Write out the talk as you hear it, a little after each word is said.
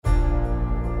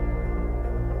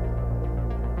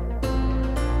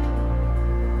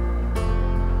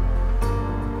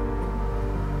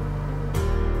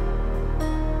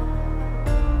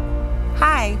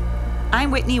I'm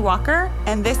Whitney Walker,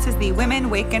 and this is the Women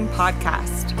Waken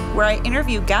podcast, where I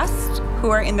interview guests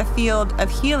who are in the field of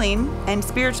healing and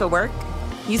spiritual work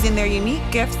using their unique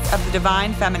gifts of the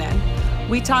divine feminine.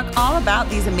 We talk all about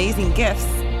these amazing gifts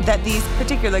that these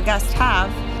particular guests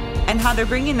have and how they're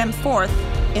bringing them forth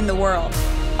in the world.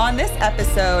 On this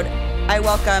episode, I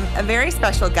welcome a very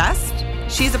special guest.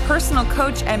 She's a personal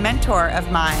coach and mentor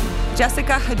of mine,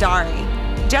 Jessica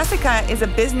Hadari. Jessica is a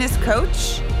business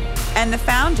coach and the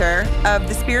founder of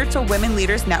the Spiritual Women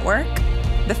Leaders Network,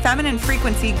 the Feminine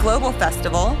Frequency Global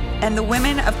Festival, and the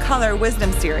Women of Color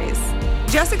Wisdom Series.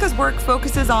 Jessica's work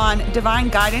focuses on divine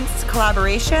guidance,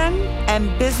 collaboration,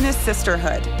 and business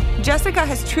sisterhood. Jessica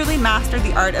has truly mastered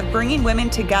the art of bringing women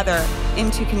together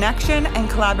into connection and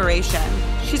collaboration.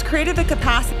 She's created the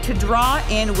capacity to draw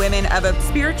in women of a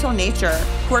spiritual nature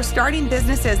who are starting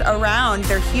businesses around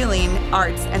their healing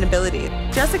arts and abilities.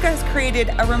 Jessica has created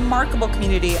a remarkable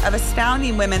community of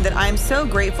astounding women that I'm so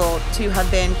grateful to have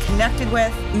been connected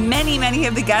with. Many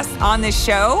of the guests on this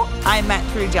show I met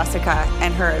through Jessica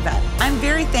and her event. I'm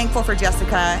very thankful for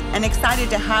Jessica and excited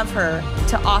to have her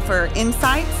to offer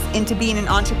insights into being an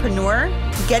entrepreneur,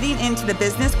 getting into the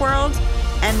business world,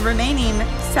 and remaining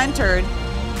centered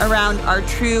around our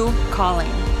true calling.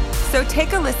 So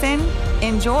take a listen,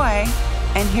 enjoy,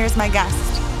 and here's my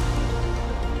guest.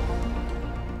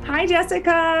 Hi,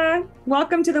 Jessica.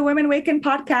 Welcome to the Women Waken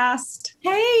podcast.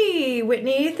 Hey,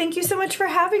 Whitney. Thank you so much for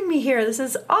having me here. This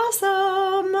is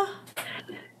awesome.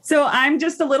 So I'm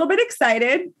just a little bit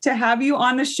excited to have you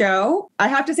on the show. I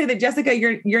have to say that, Jessica,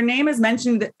 your name is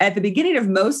mentioned at the beginning of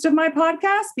most of my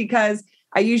podcasts because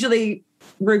I usually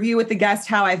review with the guest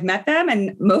how I've met them.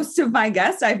 And most of my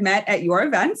guests I've met at your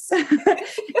events,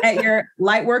 at your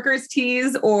Lightworkers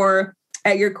Teas or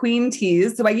at your Queen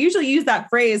Teas. So I usually use that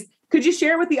phrase. Could you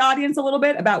share with the audience a little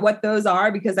bit about what those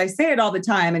are? Because I say it all the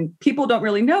time and people don't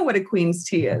really know what a Queen's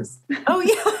Tea is. Oh,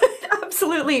 yeah,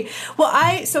 absolutely.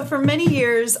 Well, so for many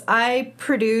years, I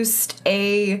produced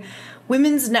a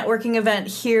women's networking event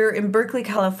here in Berkeley,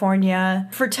 California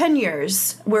for 10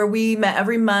 years, where we met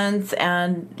every month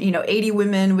and, 80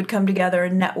 women would come together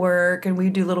and network, and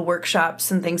we'd do little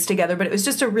workshops and things together. But it was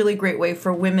just a really great way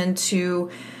for women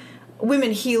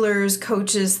healers,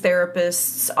 coaches,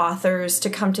 therapists, authors to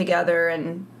come together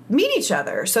and meet each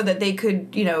other so that they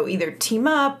could, either team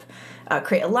up,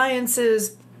 create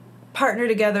alliances, partner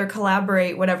together,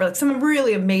 collaborate, whatever. Like some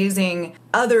really amazing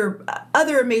other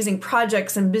amazing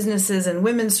projects and businesses and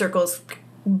women's circles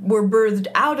were birthed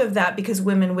out of that because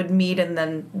women would meet and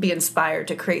then be inspired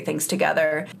to create things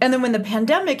together. And then when the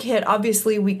pandemic hit,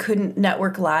 obviously we couldn't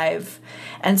network live.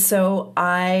 And so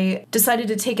I decided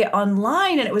to take it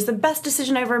online, and it was the best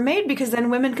decision I ever made because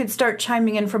then women could start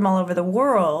chiming in from all over the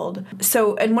world.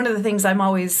 So, and one of the things I'm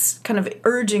always kind of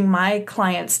urging my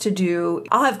clients to do,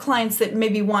 I'll have clients that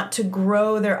maybe want to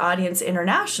grow their audience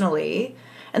internationally.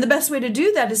 And the best way to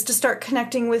do that is to start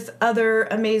connecting with other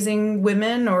amazing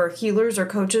women or healers or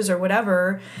coaches or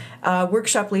whatever,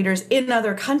 workshop leaders in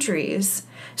other countries.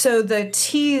 So the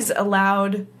teas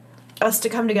allowed us to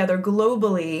come together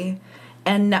globally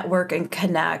and network and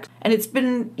connect. And it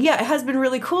has been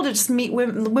really cool to just meet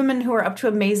women who are up to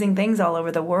amazing things all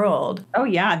over the world. Oh,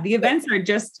 yeah. The events are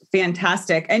just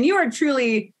fantastic. And you are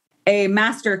truly a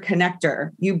master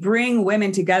connector. You bring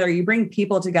women together, you bring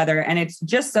people together, and it's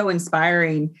just so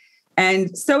inspiring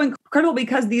and so incredible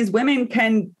because these women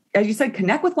can, as you said,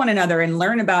 connect with one another and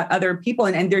learn about other people,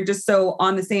 and they're just so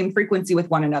on the same frequency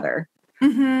with one another.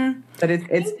 Mm-hmm. But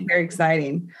it's very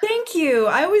exciting. Thank you.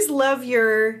 I always love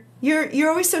you're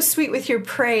always so sweet with your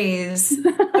praise.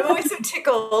 I'm always so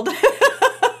tickled.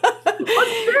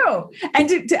 That's true. And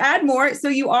to add more, so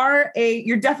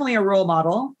you're definitely a role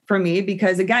model for me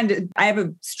because, again, I have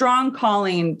a strong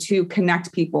calling to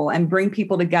connect people and bring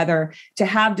people together, to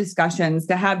have discussions,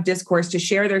 to have discourse, to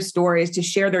share their stories, to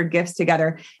share their gifts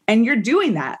together. And you're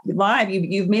doing that live.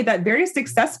 You've made that very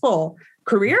successful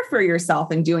career for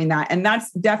yourself in doing that. And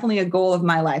that's definitely a goal of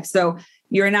my life. So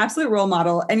you're an absolute role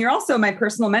model. And you're also my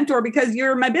personal mentor because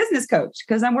you're my business coach,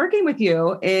 because I'm working with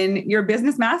you in your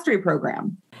business mastery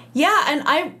program. Yeah, and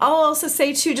I'll also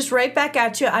say, too, just right back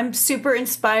at you, I'm super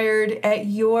inspired at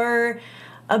your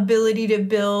ability to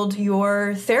build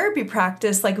your therapy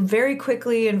practice like very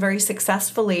quickly and very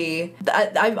successfully.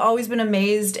 I've always been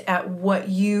amazed at what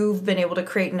you've been able to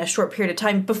create in a short period of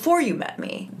time before you met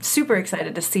me. Super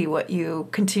excited to see what you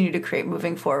continue to create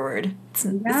moving forward. It's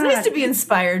nice to be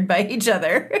inspired by each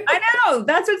other. I know.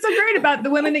 That's what's so great about the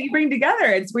women that you bring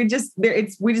together. We just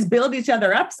build each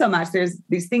other up so much. There's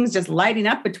these things just lighting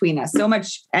up between us, so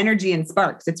much energy and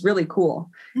sparks. It's really cool.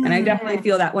 Mm-hmm. And I definitely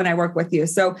feel that when I work with you.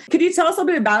 So could you tell us a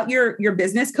little bit about your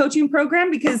business coaching program?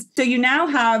 Because so you now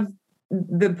have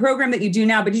the program that you do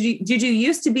now, but did you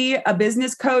used to be a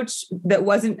business coach that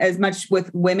wasn't as much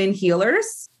with women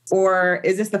healers? Or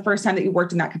is this the first time that you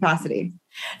worked in that capacity?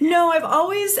 No,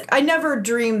 I never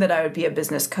dreamed that I would be a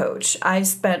business coach. I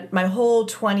spent my whole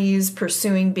 20s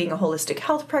pursuing being a holistic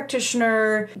health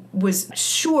practitioner, was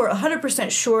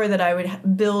 100% sure that I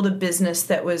would build a business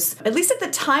that was, at least at the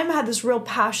time, I had this real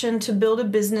passion to build a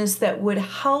business that would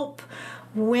help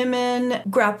women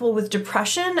grapple with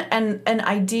depression and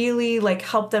ideally like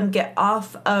help them get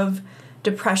off of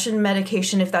depression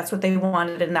medication if that's what they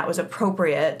wanted and that was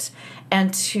appropriate,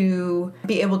 and to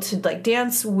be able to like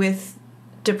dance with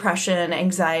depression,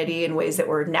 anxiety in ways that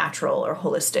were natural or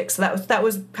holistic. So that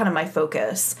was kind of my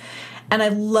focus. And I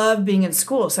love being in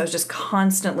school. So I was just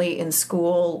constantly in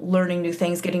school, learning new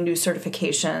things, getting new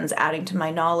certifications, adding to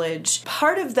my knowledge.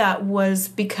 Part of that was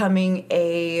becoming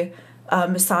a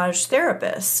massage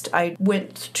therapist. I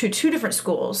went to 2 different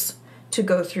schools to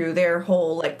go through their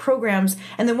whole like programs.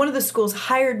 And then one of the schools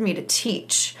hired me to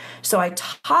teach. So I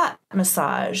taught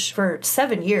massage for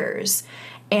 7 years,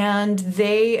 and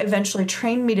they eventually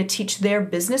trained me to teach their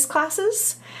business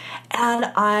classes. And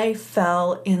I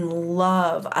fell in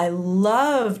love. I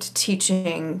loved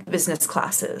teaching business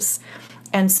classes.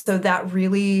 And so that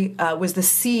really was the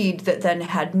seed that then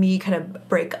had me kind of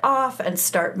break off and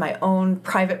start my own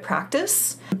private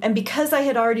practice. And because I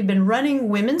had already been running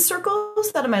women's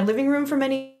circles out of my living room for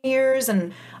many years,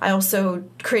 and I also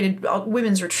created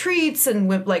women's retreats and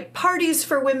like parties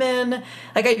for women,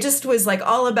 like I just was like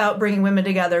all about bringing women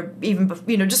together, even,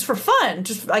 just for fun.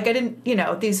 Just like I didn't,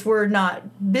 these were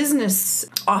not business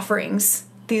offerings.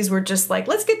 These were just like,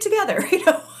 let's get together,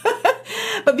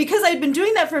 But because I had been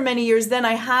doing that for many years, then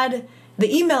I had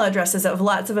the email addresses of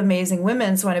lots of amazing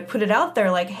women. So when I put it out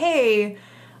there like, hey,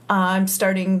 I'm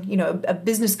starting, a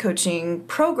business coaching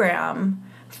program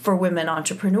for women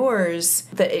entrepreneurs,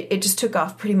 that it just took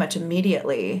off pretty much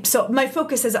immediately. So my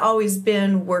focus has always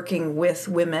been working with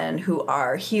women who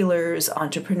are healers,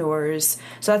 entrepreneurs.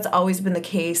 So that's always been the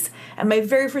case. And my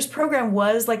very first program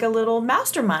was like a little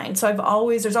mastermind. So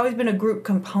there's always been a group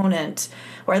component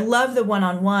where I love the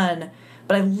one-on-one,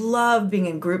 but I love being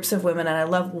in groups of women, and I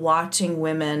love watching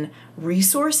women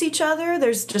resource each other.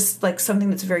 There's just like something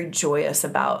that's very joyous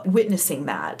about witnessing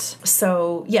that.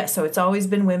 So so it's always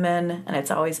been women, and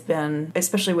it's always been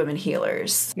especially women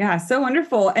healers. Yeah, so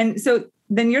wonderful. And so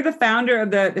then you're the founder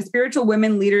of the Spiritual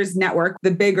Women Leaders Network,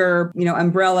 the bigger,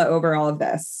 umbrella over all of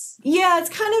this. Yeah, it's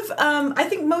kind of, I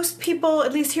think most people,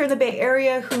 at least here in the Bay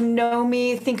Area, who know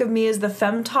me, think of me as the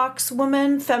FemTalks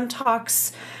woman.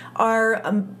 FemTalks are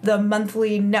the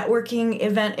monthly networking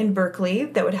event in Berkeley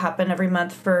that would happen every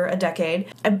month for a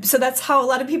decade. So that's how a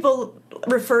lot of people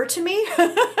refer to me.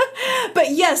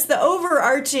 But yes, the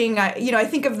overarching, I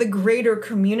think of the greater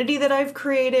community that I've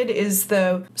created is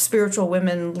the Spiritual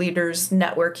Women Leaders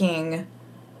Networking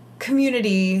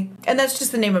community. And that's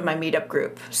just the name of my meetup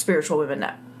group, Spiritual Women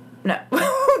No.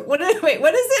 What is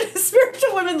it?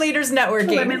 Spiritual Women Leaders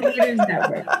Networking. Women Leaders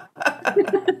Network.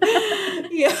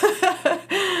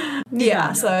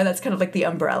 Yeah, so that's kind of like the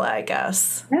umbrella, I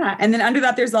guess. Yeah, and then under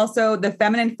that, there's also the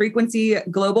Feminine Frequency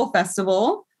Global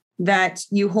Festival that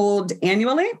you hold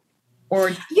annually? Or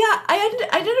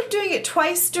I ended up doing it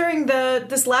twice during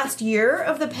this last year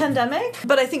of the pandemic,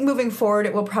 but I think moving forward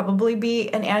it will probably be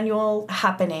an annual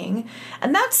happening,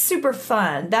 and that's super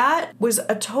fun. That was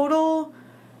a total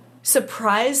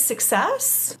surprise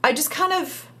success. I just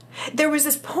there was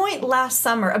this point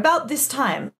about this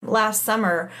time last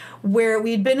summer, where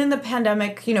we'd been in the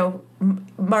pandemic,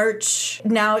 March,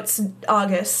 now it's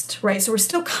August, right? So we're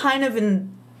still kind of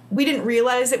we didn't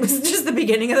realize it was just the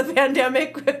beginning of the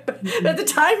pandemic. But at the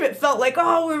time it felt like,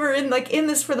 we were in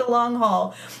this for the long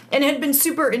haul. And it had been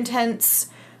super intense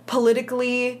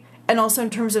politically and also in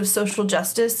terms of social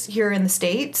justice here in the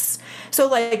States. So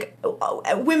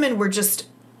women were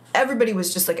everybody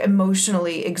was just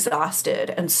emotionally exhausted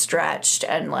and stretched,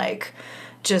 and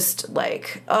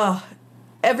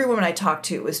every woman I talked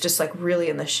to was just really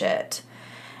in the shit.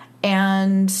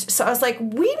 And so I was like,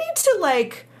 we need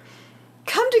to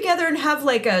come together and have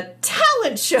a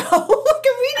talent show.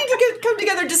 We need to come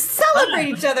together to celebrate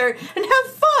each other and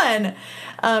have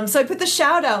fun. So I put the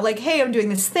shout out hey, I'm doing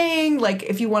this thing.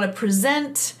 If you want to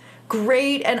present,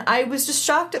 great. And I was just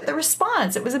shocked at the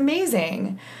response. It was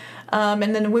amazing.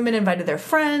 And then women invited their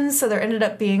friends, so there ended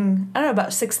up being,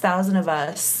 about 6,000 of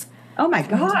us Oh my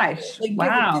gosh. Like,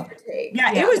 Wow. give or take.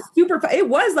 Yeah, it was super fun. It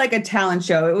was like a talent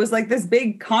show. It was like this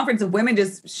big conference of women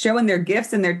just showing their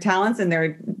gifts and their talents and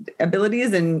their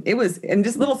abilities. And it was, and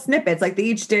just little snippets, like they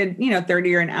each did,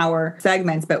 30 or an hour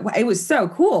segments, but it was so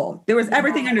cool. There was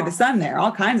everything under the sun there,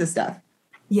 all kinds of stuff.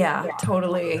 Yeah,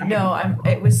 totally. No,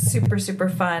 it was super, super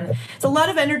fun. It's a lot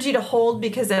of energy to hold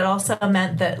because it also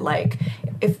meant that like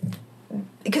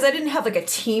because I didn't have like a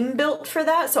team built for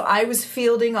that, so I was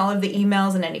fielding all of the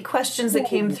emails and any questions that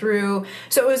came through.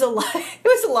 So it was a lot. It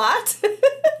was a lot.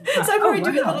 So I probably do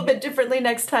it a little bit differently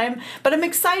next time. But I'm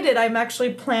excited. I'm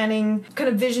actually planning, kind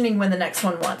of visioning when the next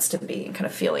one wants to be, and kind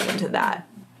of feeling into that.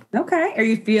 Okay. Are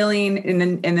you feeling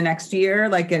in the next year,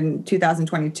 like in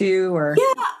 2022, or?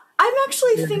 Yeah. I'm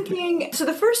actually thinking, so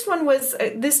the first one was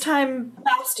this time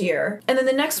last year, and then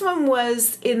the next one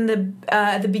was in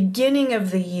the beginning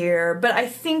of the year, but I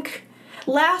think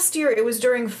last year it was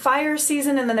during fire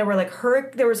season, and then there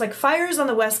was like fires on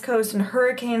the West Coast and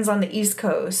hurricanes on the East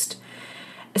Coast.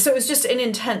 So it was just an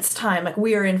intense time, like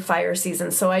we are in fire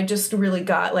season, so I just really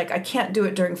got, like, I can't do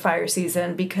it during fire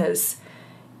season because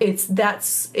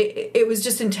it was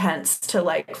just intense to,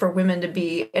 like, for women to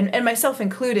be, and myself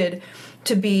included,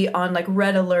 to be on like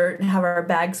red alert and have our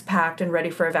bags packed and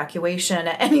ready for evacuation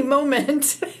at any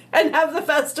moment and have the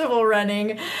festival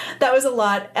running. That was a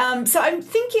lot. So I'm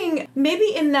thinking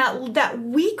maybe in that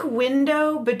week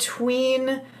window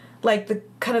between like the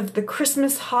kind of the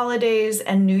Christmas holidays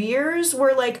and New Year's,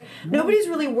 where like nobody's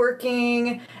really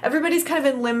working, everybody's kind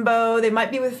of in limbo, they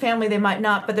might be with family, they might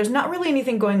not, but there's not really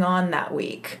anything going on that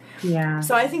week. Yeah.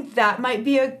 So I think that might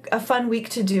be a fun week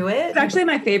to do it. It's actually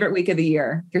my favorite week of the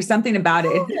year. There's something about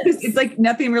it. It's like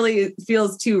nothing really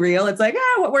feels too real. It's like,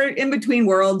 we're in between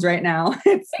worlds right now.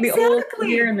 It's the old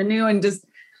year and the new, and just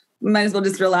might as well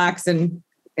just relax and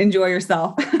enjoy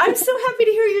yourself. I'm so happy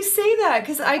to hear you say that,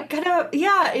 because I kind of,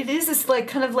 it is this like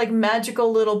kind of like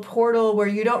magical little portal where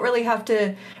you don't really have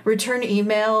to return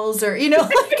emails or,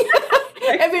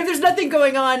 I mean, if there's nothing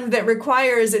going on that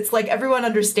requires, it's like everyone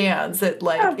understands that,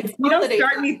 like, it's you don't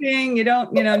start anything, you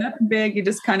don't, nothing big. You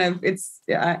just kind of,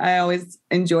 I always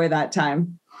enjoy that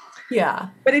time. Yeah.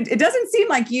 But it doesn't seem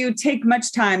like you take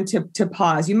much time to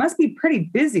pause. You must be pretty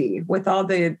busy with all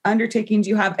the undertakings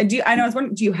you have. And do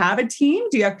you have a team?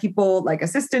 Do you have people like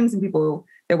assistants and people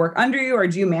that work under you, or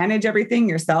do you manage everything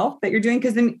yourself that you're doing?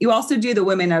 Because then you also do the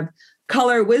Women of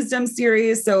Color Wisdom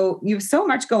series. So you have so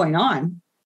much going on.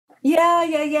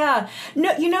 Yeah.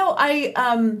 No,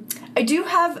 I do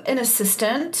have an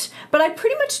assistant, but I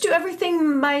pretty much do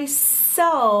everything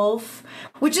myself,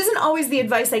 which isn't always the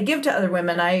advice I give to other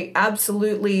women. I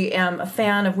absolutely am a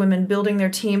fan of women building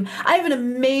their team. I have an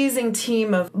amazing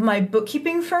team of, my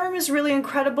bookkeeping firm is really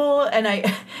incredible, and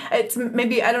it's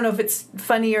maybe, I don't know if it's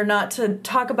funny or not to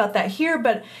talk about that here,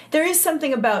 but there is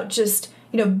something about just,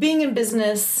 being in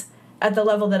business at the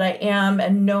level that I am,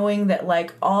 and knowing that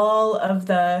like all of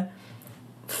the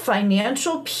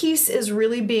financial piece is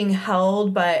really being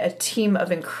held by a team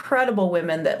of incredible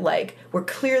women that like were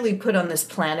clearly put on this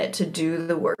planet to do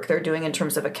the work they're doing in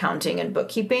terms of accounting and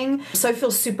bookkeeping. So I feel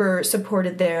super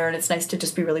supported there, and it's nice to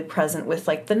just be really present with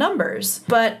like the numbers.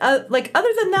 But like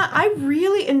other than that, I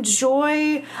really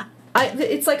enjoy,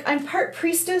 it's like I'm part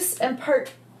priestess and part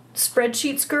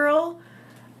spreadsheets girl.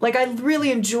 Like, I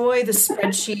really enjoy the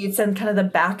spreadsheets and kind of the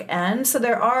back end. So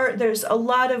there's a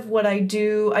lot of what I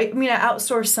do. I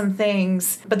outsource some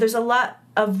things, but there's a lot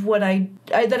of what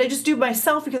that I just do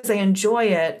myself because I enjoy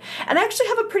it. And I actually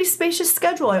have a pretty spacious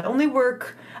schedule. I only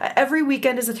work, every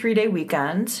weekend is a 3-day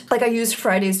weekend. Like, I use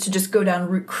Fridays to just go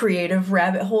down creative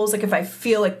rabbit holes. Like, if I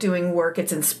feel like doing work,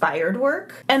 it's inspired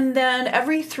work. And then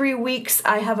every 3 weeks,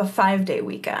 I have a 5-day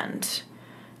weekend.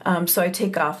 So I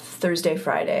take off Thursday,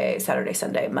 Friday, Saturday,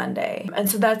 Sunday, Monday. And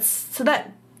so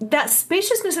that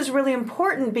spaciousness is really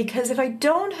important, because if I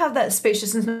don't have that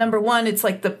spaciousness, number one, it's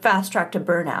like the fast track to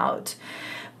burnout.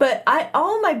 But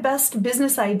all my best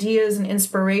business ideas and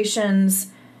inspirations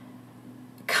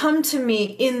come to me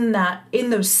in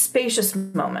those spacious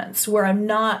moments where I'm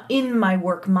not in my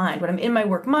work mind. When I'm in my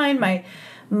work mind,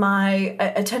 my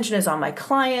attention is on my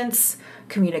clients,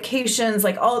 communications,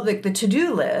 like all like the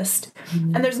to-do list.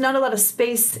 Mm-hmm. And there's not a lot of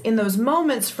space in those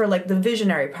moments for like the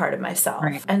visionary part of myself.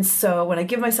 Right. And so when I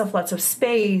give myself lots of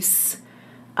space,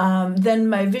 then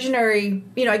my visionary,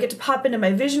 I get to pop into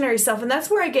my visionary self, and that's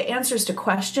where I get answers to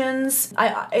questions.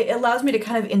 It allows me to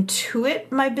kind of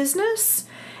intuit my business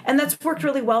And that's worked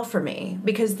really well for me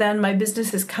because then my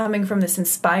business is coming from this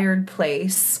inspired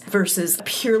place versus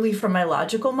purely from my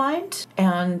logical mind.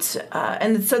 And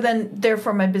so then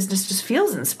therefore my business just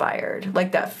feels inspired.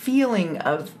 Like that feeling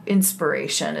of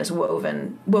inspiration is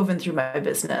woven through my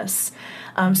business.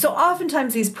 So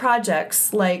oftentimes these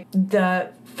projects like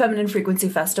the Feminine Frequency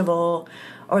Festival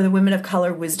or the Women of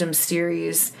Color Wisdom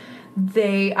Series,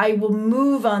 I will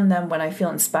move on them when I feel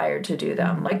inspired to do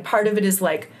them. Like part of it is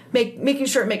like making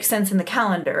sure it makes sense in the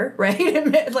calendar,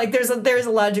 right? Like there's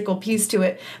a logical piece to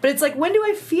it, but it's like, when do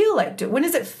I feel like when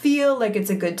does it feel like it's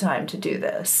a good time to do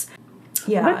this?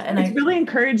 Yeah. And it's really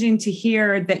encouraging to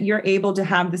hear that you're able to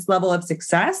have this level of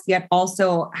success, yet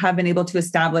also have been able to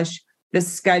establish the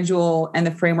schedule and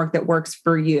the framework that works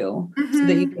for you, so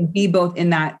that you can be both in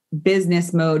that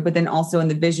business mode, but then also in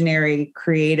the visionary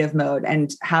creative mode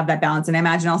and have that balance. And I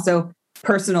imagine also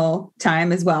personal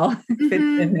time as well fits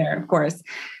in there, of course.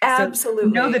 Absolutely. So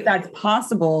to know that that's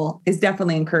possible is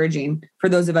definitely encouraging for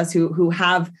those of us who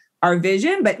have our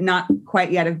vision, but not quite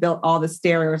yet have built all the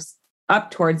stairs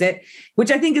up towards it,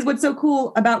 which I think is what's so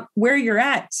cool about where you're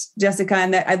at, Jessica.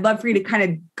 And that I'd love for you to kind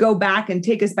of go back and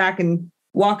take us back and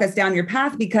walk us down your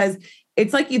path, because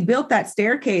it's like you built that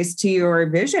staircase to your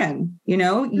vision. You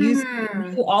know, you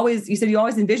said you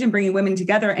always envisioned bringing women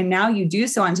together, and now you do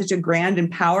so on such a grand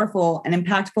and powerful and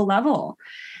impactful level.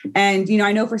 And, you know,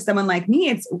 I know for someone like me,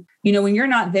 it's, you know, when you're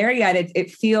not there yet,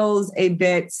 it feels a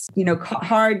bit, you know,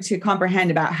 hard to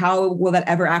comprehend about how will that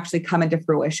ever actually come into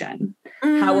fruition?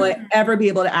 How will I ever be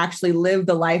able to actually live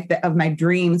the life of my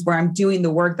dreams, where I'm doing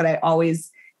the work that I always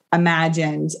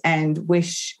imagined and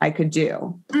wish I could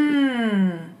do?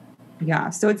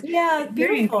 Yeah. So it's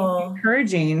very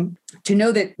encouraging to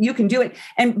know that you can do it.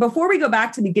 And before we go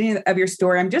back to the beginning of your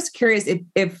story, I'm just curious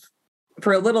if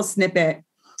for a little snippet,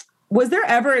 was there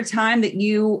ever a time that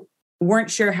you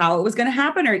weren't sure how it was going to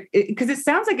happen? Or because it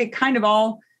sounds like it kind of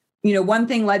all, you know, one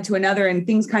thing led to another and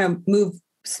things kind of move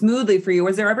smoothly for you.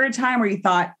 Was there ever a time where you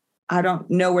thought, I don't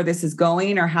know where this is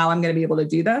going or how I'm going to be able to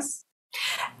do this?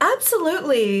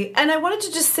 Absolutely. And I wanted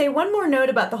to just say one more note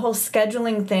about the whole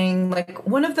scheduling thing. Like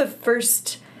one of the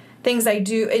first things I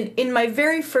do in my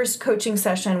very first coaching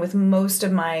session with most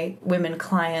of my women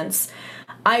clients,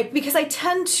 because I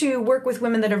tend to work with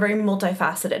women that are very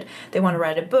multifaceted. They want to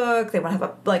write a book. They want to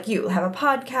have a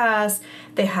podcast.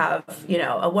 They have, you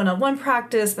know, a one-on-one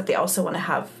practice, but they also want to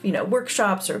have, you know,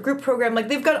 workshops or a group program. Like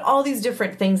they've got all these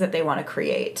different things that they want to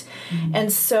create.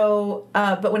 And so,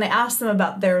 but when I ask them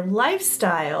about their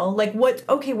lifestyle, like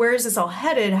where is this all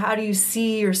headed? How do you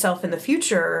see yourself in the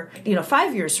future? You know,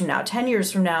 5 years from now, 10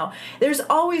 years from now, there's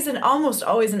almost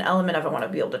always an element of, I want to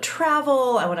be able to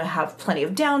travel. I want to have plenty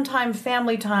of downtime,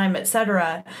 family time,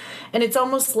 etc. And it's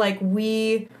almost like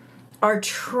we are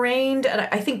trained, and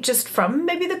I think just from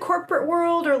maybe the corporate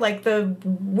world or like the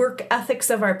work ethics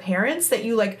of our parents, that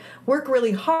you like work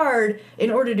really hard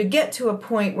in order to get to a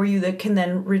point where you can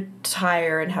then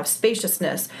retire and have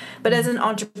spaciousness. But as an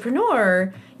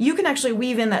entrepreneur, you can actually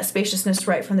weave in that spaciousness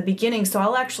right from the beginning. So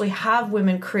I'll actually have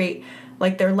women create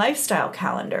like their lifestyle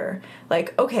calendar.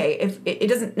 Like, okay, if it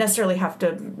doesn't necessarily have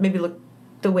to maybe look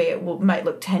the way it might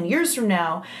look 10 years from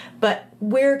now, but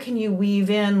where can you weave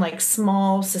in like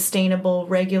small, sustainable,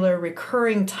 regular,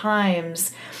 recurring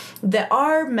times that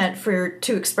are meant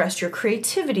to express your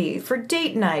creativity, for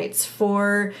date nights,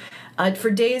 for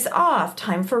days off,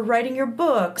 time for writing your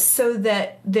books, so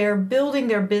that they're building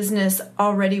their business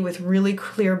already with really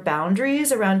clear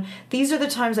boundaries around, these are the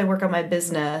times I work on my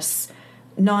business,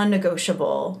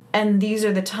 non-negotiable. And these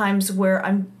are the times where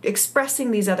I'm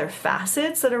expressing these other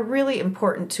facets that are really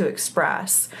important to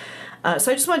express.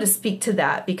 So I just wanted to speak to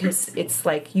that, because it's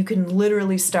like you can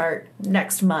literally start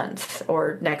next month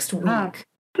or next week.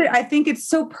 I think it's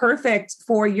so perfect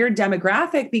for your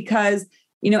demographic because,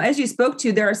 you know, as you spoke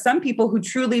to, there are some people who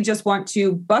truly just want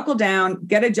to buckle down,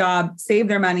 get a job, save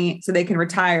their money so they can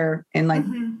retire in like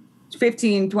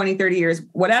 15, 20, 30 years,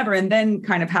 whatever, and then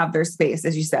kind of have their space,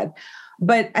 as you said.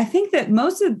 But I think that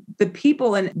most of the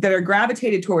people that are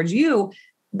gravitated towards you,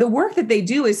 the work that they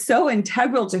do is so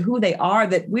integral to who they are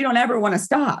that we don't ever want to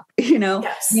stop. You know,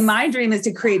 yes. My dream is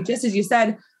to create, just as you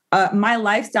said, my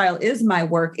lifestyle is my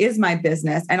work, is my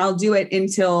business, and I'll do it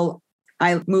until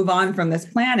I move on from this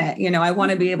planet. You know, I want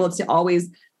to be able to always,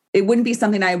 it wouldn't be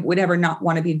something I would ever not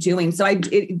want to be doing. So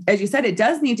as you said, it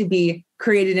does need to be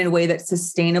created in a way that's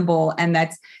sustainable and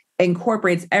that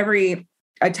incorporates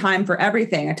a time for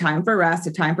everything, a time for rest,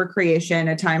 a time for creation,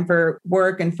 a time for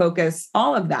work and focus,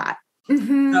 all of that.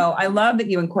 So I love that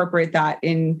you incorporate that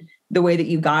in the way that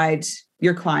you guide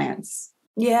your clients.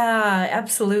 Yeah,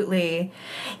 absolutely.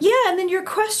 Yeah. And then your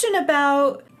question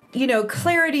about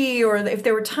clarity, or if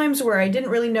there were times where I didn't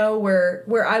really know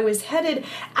where I was headed.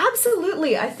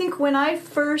 Absolutely. I think when I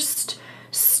first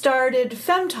started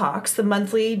Fem Talks, the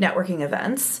monthly networking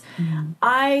events,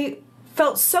 I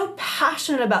felt so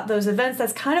passionate about those events.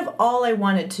 That's kind of all I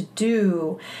wanted to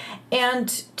do. And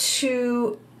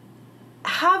to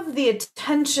have the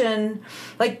attention,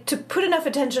 like to put enough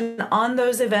attention on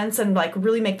those events and like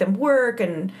really make them work.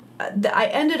 And I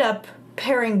ended up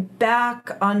paring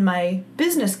back on my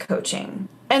business coaching.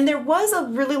 And there was a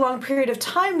really long period of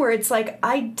time where it's like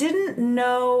I didn't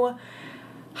know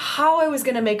how I was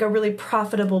going to make a really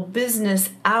profitable business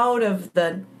out of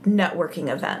the networking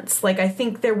events. Like, I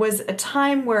think there was a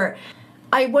time where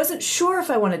I wasn't sure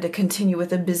if I wanted to continue with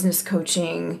the business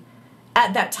coaching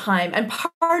at that time. And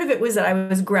part of it was that I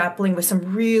was grappling with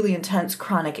some really intense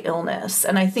chronic illness.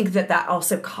 And I think that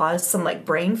also caused some like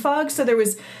brain fog. So there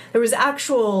was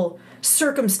actual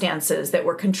circumstances that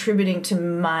were contributing to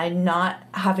my not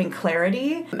having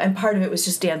clarity. And part of it was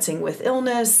just dancing with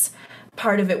illness.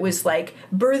 Part of it was like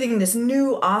birthing this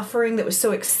new offering that was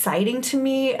so exciting to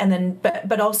me, and then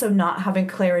but also not having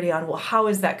clarity on, well, how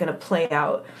is that going to play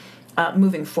out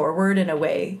moving forward in a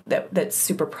way that's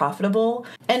super profitable,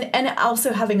 and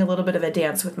also having a little bit of a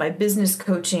dance with my business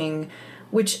coaching,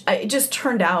 which it just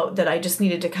turned out that I just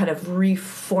needed to kind of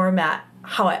reformat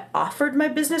how I offered my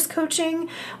business coaching,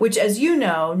 which, as you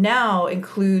know, now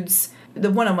includes the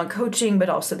one-on-one coaching, but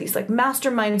also these like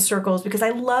mastermind circles, because I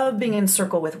love being in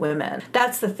circle with women.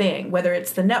 That's the thing, whether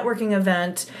it's the networking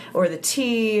event or the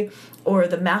tea or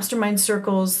the mastermind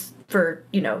circles for,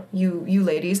 you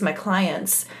ladies, my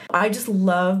clients. I just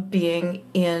love being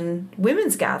in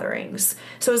women's gatherings.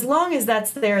 So as long as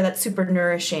that's there, that's super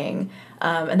nourishing.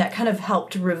 And that kind of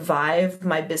helped revive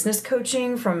my business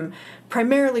coaching from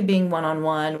primarily being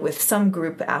one-on-one with some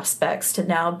group aspects to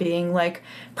now being like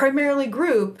primarily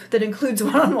group that includes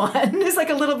one-on-one. It's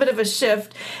like a little bit of a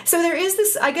shift. So there is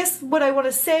this, I guess what I want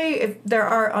to say, if there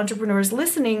are entrepreneurs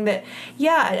listening, that,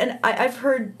 and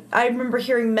I remember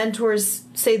hearing mentors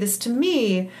say this to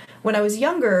me when I was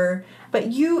younger, but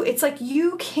it's like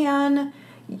you're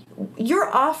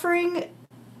offering,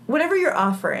 whatever you're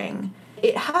offering,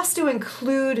 it has to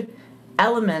include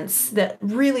elements that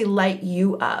really light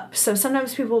you up. So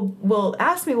sometimes people will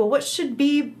ask me, well, what should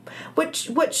be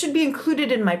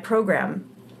included in my program?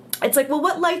 It's like, well,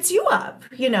 what lights you up?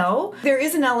 There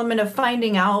is an element of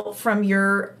finding out from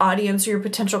your audience or your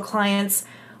potential clients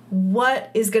what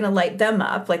is going to light them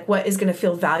up, like what is going to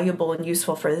feel valuable and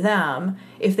useful for them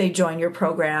if they join your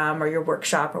program or your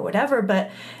workshop or whatever.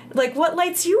 But like, what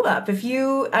lights you up?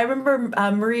 I remember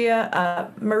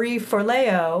Marie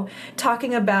Forleo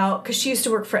talking about, because she used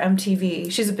to work for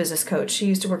MTV. She's a business coach. She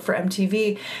used to work for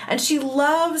MTV, and she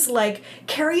loves like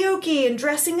karaoke and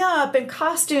dressing up and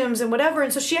costumes and whatever.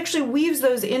 And so she actually weaves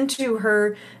those into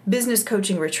her business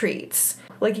coaching retreats.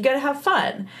 Like, you got to have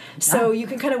fun. Yeah. So you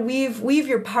can kind of weave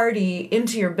your party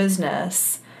into your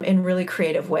business in really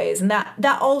creative ways. And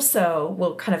that also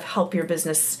will kind of help your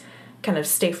business kind of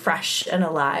stay fresh and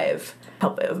alive,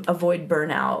 help avoid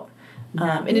burnout.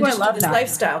 Yeah. In addition to this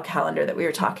lifestyle calendar that we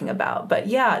were talking about. But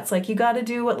yeah, it's like you got to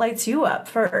do what lights you up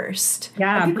first.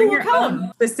 Yeah, bring your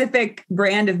own specific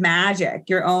brand of magic,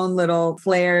 your own little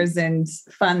flares and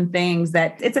fun things.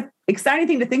 That it's an exciting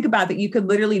thing to think about, that you could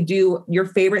literally do your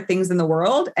favorite things in the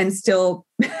world and still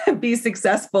be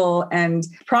successful and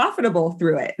profitable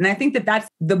through it. And I think that that's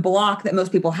the block that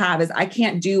most people have, is I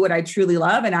can't do what I truly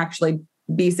love and actually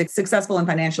be successful and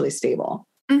financially stable.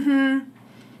 Mm-hmm.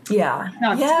 Yeah.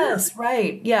 Yes. True.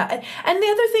 Right. Yeah. And the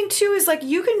other thing too is like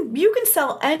you can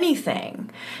sell anything.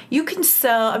 You can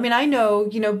sell. I mean, I know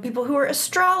people who are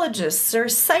astrologists or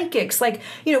psychics. Like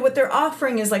what they're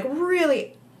offering is like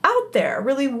really out there,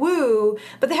 really woo.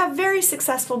 But they have very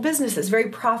successful businesses, very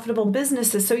profitable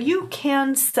businesses. So you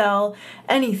can sell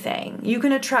anything. You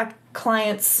can attract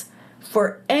clients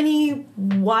for any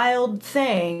wild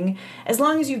thing, as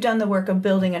long as you've done the work of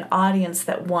building an audience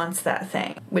that wants that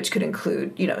thing, which could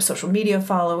include, social media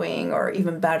following, or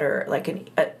even better, like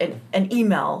an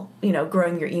email,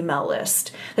 growing your email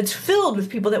list that's filled with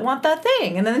people that want that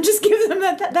thing, and then just give them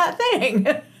that thing.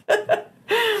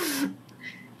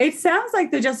 It sounds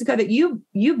like, though, Jessica, that you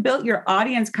built your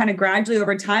audience kind of gradually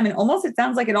over time, and almost it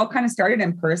sounds like it all kind of started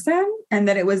in person, and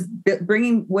that it was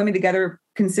bringing women together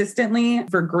consistently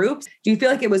for groups. Do you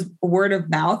feel like it was word of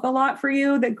mouth a lot for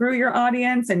you that grew your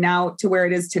audience and now to where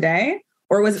it is today?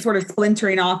 Or was it sort of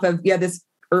splintering off of, this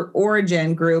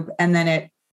origin group, and then it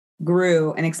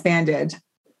grew and expanded?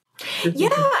 Yeah,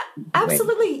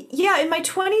 Absolutely. Yeah. In my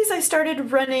 20s, I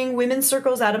started running women's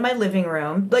circles out of my living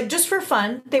room, like just for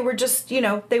fun. They were just,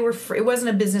 they were free. It wasn't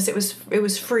a business. It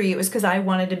was free. It was because I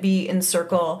wanted to be in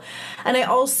circle. And I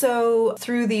also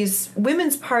threw these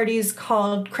women's parties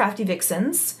called Crafty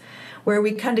Vixens, where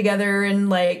we come together and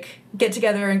like get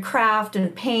together and craft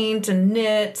and paint and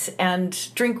knit and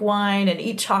drink wine and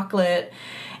eat chocolate.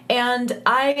 And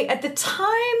at the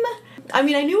time, I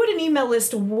knew what an email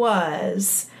list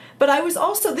was. But I was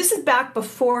also, this is back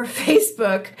before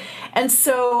Facebook, and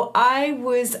so I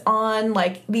was on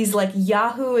like these like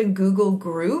Yahoo and Google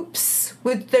groups.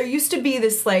 There used to be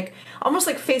this like, almost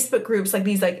like Facebook groups, like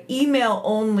these like email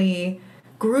only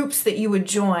groups that you would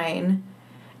join.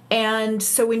 And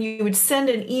so when you would send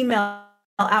an email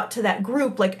out to that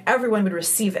group, like everyone would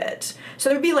receive it. So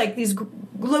there'd be like these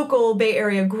local Bay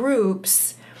Area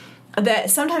groups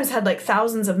that sometimes had like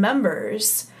thousands of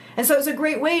members. And so it was a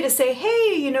great way to say,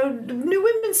 hey, New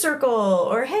Women's Circle,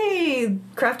 or hey,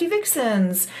 Crafty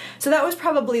Vixens. So that was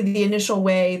probably the initial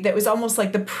way that was almost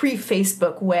like the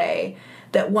pre-Facebook way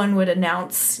that one would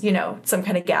announce, some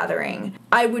kind of gathering.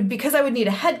 Because I would need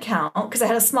a head count, because I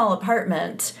had a small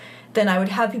apartment, then I would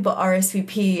have people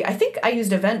RSVP. I think I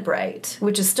used Eventbrite,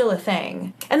 which is still a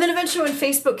thing. And then eventually when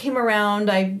Facebook came around,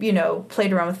 I,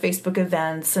 played around with Facebook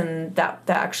events, and that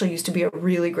actually used to be a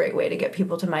really great way to get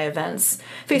people to my events.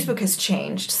 Facebook has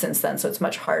changed since then, so it's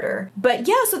much harder. But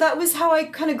yeah, so that was how I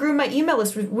kind of grew my email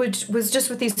list, which was just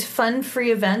with these fun, free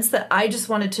events that I just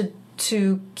wanted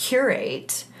to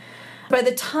curate. By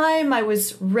the time I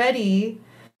was ready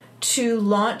to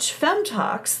launch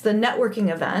FemTalks, the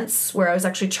networking events, where I was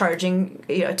actually charging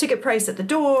a ticket price at the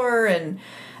door, and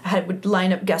would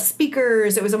line up guest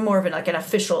speakers. It was more of an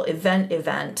official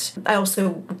event. I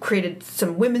also created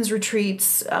some women's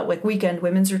retreats, like weekend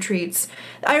women's retreats.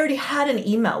 I already had an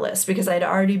email list because I'd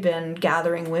already been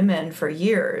gathering women for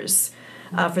years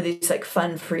for these like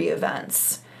fun, free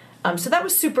events. So that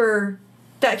was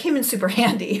that came in super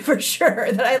handy for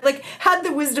sure, that I had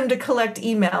the wisdom to collect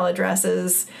email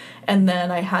addresses, and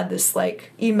then I had this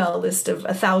email list of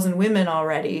 1,000 women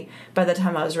already by the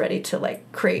time I was ready to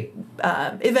create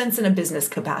events in a business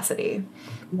capacity.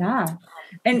 Yeah.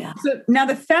 And so now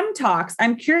the FemTalks,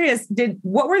 I'm curious,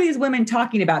 what were these women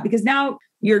talking about? Because now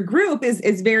your group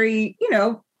is very,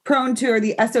 prone to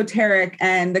the esoteric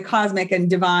and the cosmic and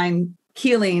divine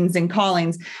healings and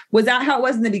callings. Was that how it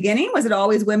was in the beginning? Was it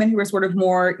always women who were sort of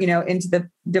more, into the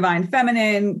divine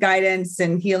feminine guidance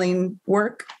and healing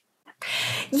work?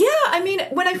 Yeah,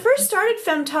 when I first started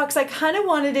FemTalks, I kind of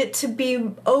wanted it to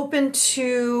be open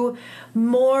to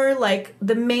more like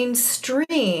the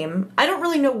mainstream. I don't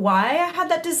really know why I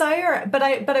had that desire, but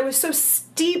I was so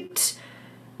steeped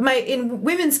in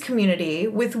women's community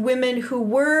with women who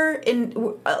were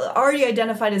already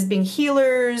identified as being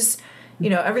healers,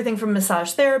 everything from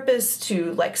massage therapists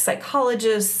to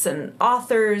psychologists and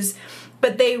authors,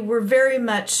 but they were very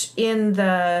much in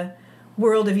the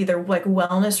world of either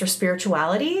wellness or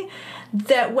spirituality,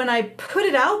 that when I put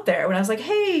it out there, when I was like,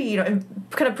 hey, and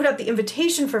kind of put out the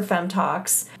invitation for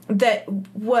FemTalks, that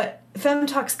what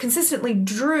FemTalks consistently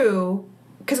drew,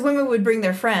 because women would bring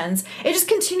their friends, it just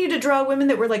continued to draw women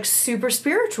that were super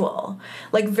spiritual,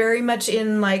 very much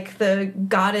in the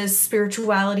goddess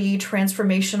spirituality,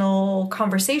 transformational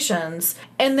conversations.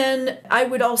 And then I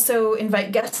would also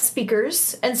invite guest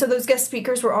speakers. And so those guest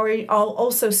speakers were already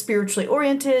also spiritually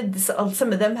oriented.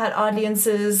 Some of them had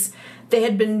audiences. They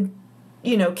had been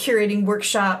curating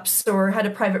workshops or had a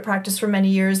private practice for many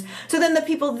years. So then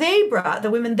the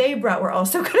women they brought were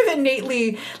also kind of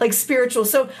innately spiritual.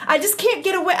 So I just can't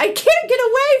get away. I can't get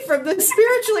away from the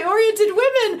spiritually oriented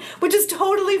women, which is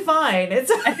totally fine.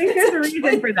 I think there's a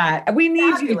reason for that. We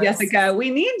need fabulous. You, Jessica.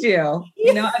 We need you.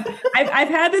 I've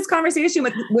had this conversation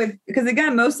with, because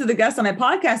again, most of the guests on my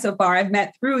podcast so far, I've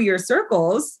met through your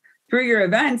circles, through your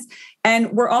events.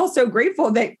 And we're also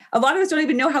grateful that a lot of us don't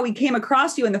even know how we came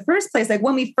across you in the first place.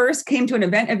 When we first came to an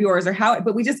event of yours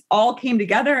but we just all came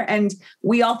together and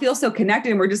we all feel so connected.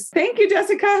 And we're just, thank you,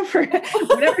 Jessica, for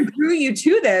whatever drew you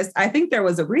to this. I think there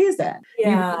was a reason.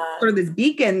 Yeah. Sort of this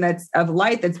beacon that's of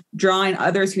light that's drawing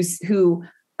others who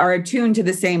are attuned to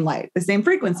the same light, the same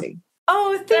frequency.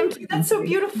 Oh, thank you. That's so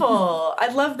beautiful. I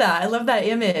love that. I love that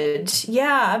image.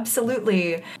 Yeah,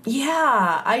 absolutely.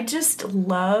 Yeah, I just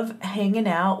love hanging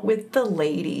out with the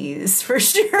ladies for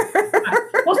sure.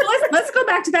 Well, so let's go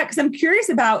back to that, because I'm curious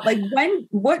about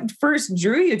what first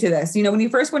drew you to this? When you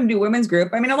first wanted to do women's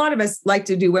group, a lot of us like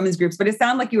to do women's groups, but it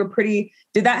sounded like you were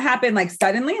did that happen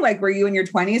suddenly? Were you in your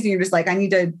 20s and you're just I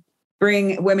need to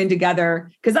bring women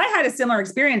together? Because I had a similar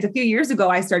experience a few years ago.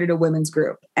 I started a women's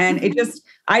group, and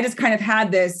I just kind of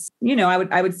had this,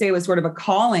 I would say it was sort of a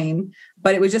calling,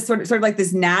 but it was just sort of like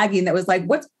this nagging that was like,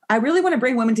 I really want to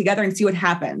bring women together and see what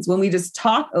happens when we just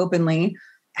talk openly,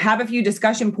 have a few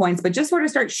discussion points, but just sort of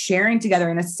start sharing together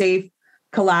in a safe,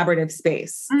 collaborative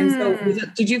space. And so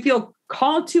did you feel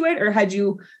called to it, or had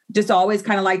you just always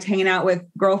kind of liked hanging out with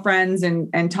girlfriends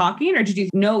and talking, or did you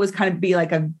know it was kind of be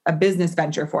like a business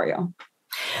venture for you?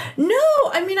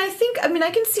 No,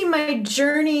 I can see my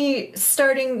journey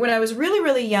starting when I was really,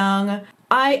 really young.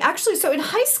 So in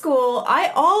high school,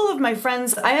 all of my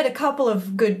friends, I had a couple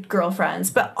of good girlfriends,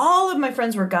 but all of my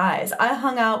friends were guys. I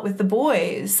hung out with the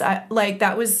boys. I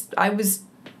was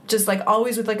just like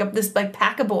always with like this like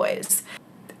pack of boys.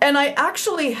 And I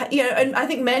actually, and I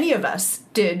think many of us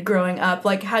did growing up,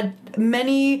 like had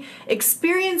many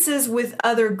experiences with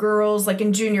other girls, like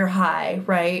in junior high,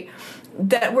 right?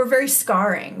 That were very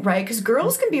scarring, right? Because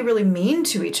girls can be really mean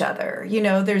to each other.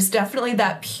 There's definitely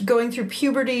that going through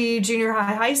puberty, junior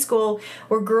high, high school,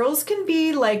 where girls can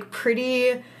be like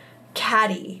pretty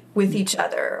catty with each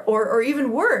other, or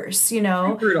even worse,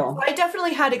 Brutal. I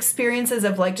definitely had experiences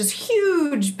of like just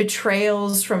huge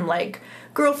betrayals from like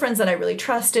girlfriends that I really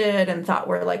trusted and thought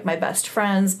were like my best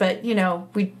friends, but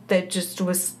that just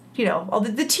was all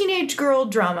the teenage girl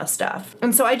drama stuff.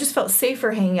 And so I just felt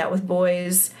safer hanging out with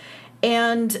boys.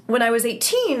 And when I was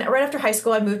 18, right after high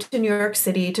school, I moved to New York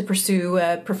City to pursue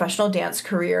a professional dance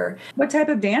career. What type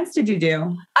of dance did you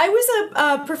do? I was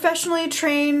a professionally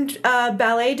trained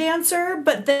ballet dancer,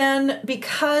 but then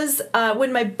because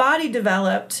when my body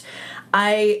developed,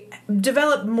 I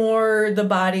developed more the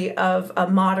body of a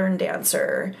modern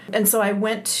dancer. And so I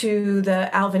went to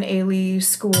the Alvin Ailey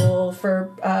School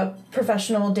for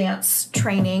professional dance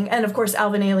training. And of course,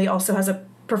 Alvin Ailey also has a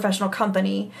professional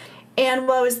company. And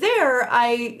while I was there,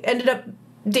 I ended up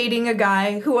dating a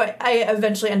guy who I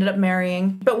eventually ended up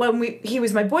marrying. But when he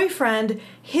was my boyfriend,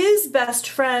 his best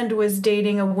friend was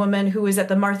dating a woman who was at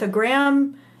the Martha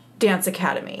Graham Dance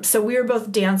Academy. So we were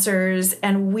both dancers,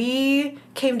 and we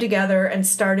came together and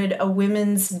started a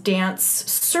women's dance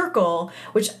circle,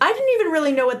 which I didn't even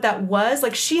really know what that was.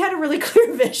 Like, she had a really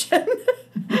clear vision,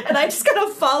 and I just kind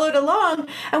of followed along.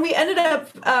 And we ended up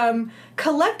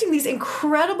collecting these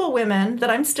incredible women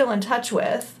that I'm still in touch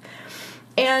with,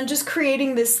 and just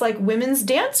creating this like women's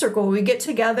dance circle. We get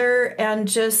together and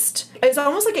it's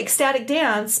almost like ecstatic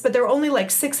dance, but there were only like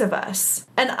 6 of us.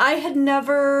 And I had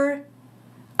never,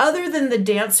 other than the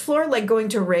dance floor, like going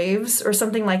to raves or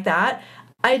something like that,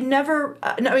 number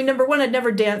one, I'd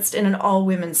never danced in an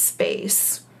all-women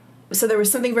space. So there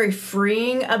was something very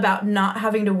freeing about not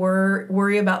having to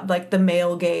worry about like the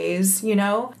male gaze,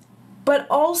 but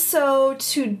also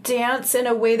to dance in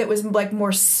a way that was like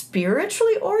more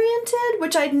spiritually oriented,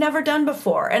 which I'd never done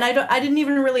before. And I didn't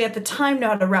even really at the time know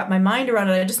how to wrap my mind around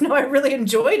it. I just know I really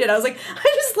enjoyed it. I was like,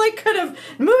 I just like kind of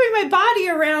moving my body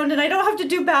around, and I don't have to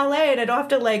do ballet, and I don't have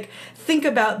to like think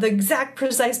about the exact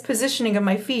precise positioning of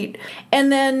my feet.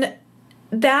 And then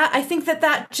I think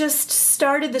that just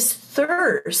started this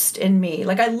thirst in me.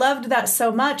 Like, I loved that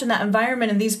so much, and that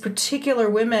environment, and these particular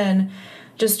women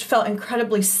just felt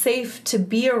incredibly safe to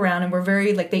be around, and were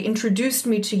very, like, they introduced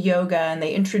me to yoga, and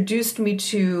they introduced me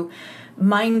to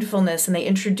mindfulness, and they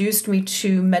introduced me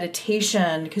to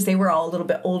meditation, because they were all a little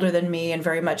bit older than me and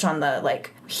very much on the,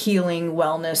 like, healing,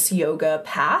 wellness, yoga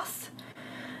path.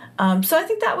 So I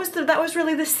think that was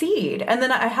really the seed. And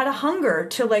then I had a hunger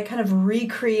to, like, kind of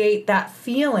recreate that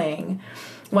feeling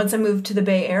once I moved to the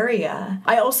Bay Area.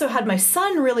 I also had my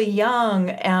son really young,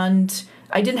 and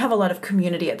I didn't have a lot of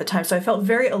community at the time, so I felt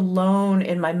very alone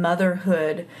in my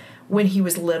motherhood when he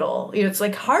was little. It's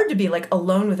like hard to be like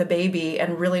alone with a baby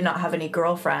and really not have any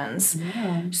girlfriends.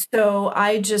 Yeah. So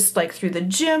I just, like, through the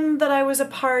gym that I was a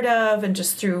part of, and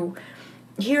just through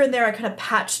here and there, I kind of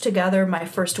patched together my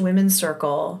first women's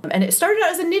circle. And it started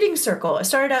out as a knitting circle. It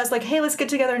started out as like, hey, let's get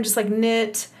together and just like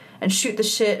knit and shoot the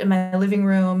shit in my living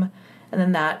room. And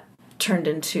then that turned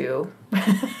into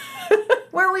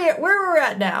where we're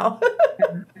at now.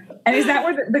 And is that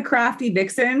where the Crafty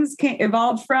Vixens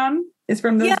evolved from? Is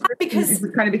from those? Yeah, because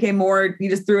it kind of became more, you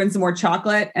just threw in some more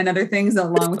chocolate and other things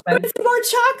along with that. More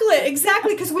chocolate,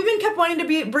 exactly, because women kept wanting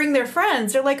to bring their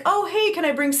friends. They're like, oh, hey, can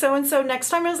I bring so-and-so next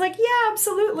time? I was like, yeah,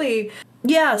 absolutely.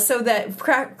 Yeah, so that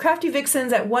Crafty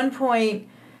Vixens at one point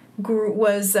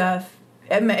was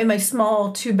in my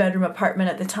small 2-bedroom apartment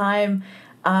at the time.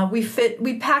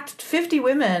 We packed 50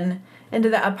 women into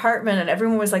that apartment, and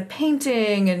everyone was like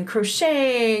painting and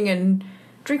crocheting and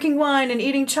drinking wine and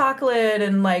eating chocolate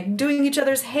and like doing each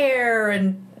other's hair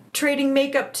and trading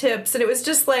makeup tips. And it was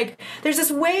just like, there's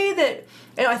this way that,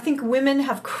 I think women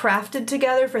have crafted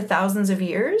together for thousands of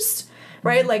years,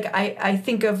 right? Like I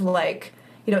think of like,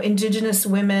 indigenous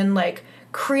women, like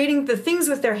creating the things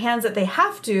with their hands that they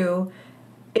have to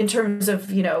in terms of,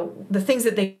 the things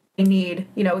that they need,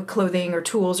 clothing or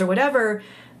tools or whatever,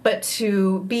 but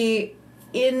to be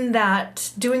in that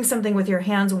doing something with your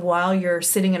hands while you're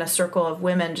sitting in a circle of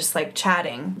women just like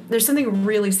chatting. There's something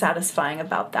really satisfying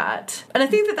about that. And I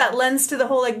think that lends to the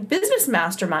whole like business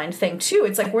mastermind thing too.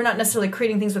 It's like we're not necessarily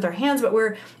creating things with our hands, but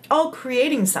we're all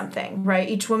creating something, right?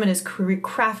 Each woman is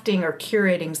crafting or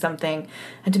curating something,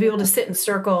 and to be able to sit in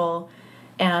circle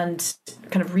and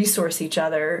kind of resource each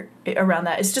other around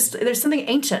that. It's just, there's something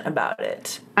ancient about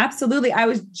it. Absolutely. I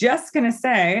was just going to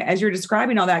say, as you're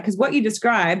describing all that, because what you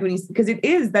described, because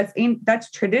that's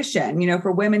tradition,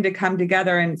 for women to come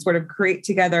together and sort of create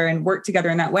together and work together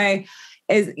in that way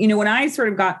is, when I sort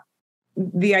of got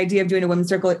the idea of doing a women's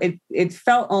circle, it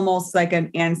felt almost like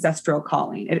an ancestral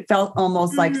calling. It felt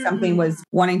almost like something was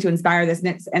wanting to inspire this.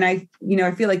 And I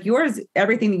feel like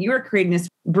everything that you are creating is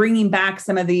bringing back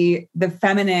some of the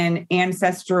feminine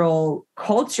ancestral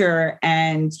culture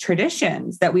and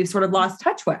traditions that we've sort of lost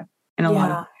touch with in a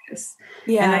lot of ways.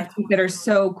 Yeah. And I think that are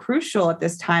so crucial at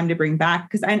this time to bring back,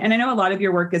 because I know a lot of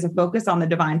your work is a focus on the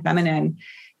divine feminine.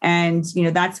 And,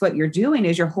 that's what you're doing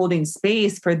is you're holding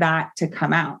space for that to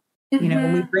come out.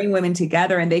 When we bring women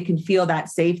together and they can feel that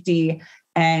safety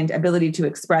and ability to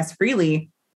express freely,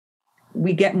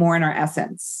 we get more in our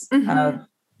essence of,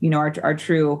 our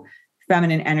true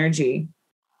feminine energy.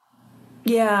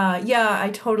 Yeah,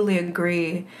 I totally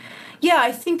agree. Yeah,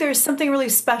 I think there's something really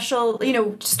special,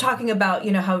 just talking about,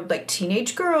 how like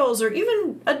teenage girls or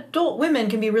even adult women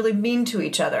can be really mean to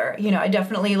each other. I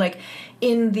definitely like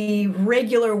in the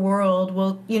regular world,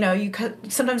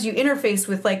 sometimes you interface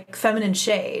with like feminine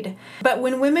shade. But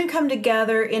when women come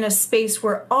together in a space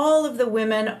where all of the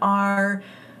women are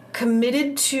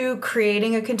committed to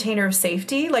creating a container of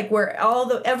safety, like where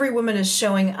every woman is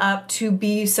showing up to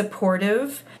be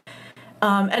supportive,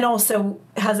 and also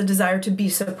has a desire to be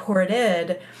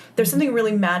supported, there's something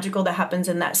really magical that happens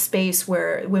in that space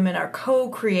where women are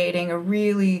co-creating a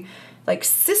really like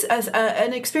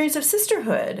an experience of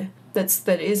sisterhood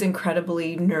that is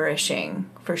incredibly nourishing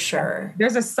for sure.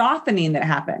 There's a softening that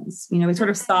happens. We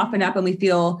sort of soften up and we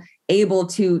feel able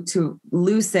to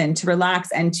loosen, to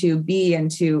relax, and to be, and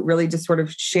to really just sort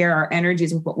of share our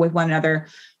energies with one another,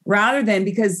 rather than,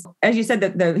 because as you said,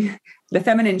 that the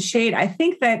feminine shade, I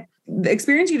think that the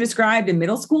experience you described in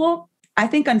middle school, I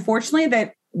think unfortunately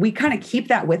that we kind of keep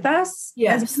that with us.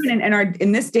 Yes. As women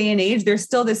in this day and age, there's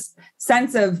still this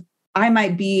sense of, I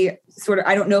might be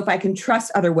I don't know if I can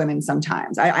trust other women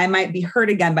sometimes. I might be hurt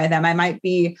again by them. I might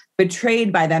be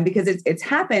betrayed by them because it's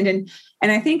happened.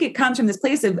 And I think it comes from this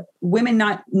place of women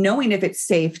not knowing if it's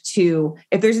safe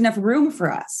if there's enough room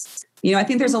for us. I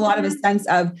think there's a lot of a sense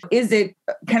of,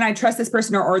 can I trust this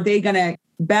person, or are they going to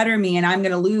better me and I'm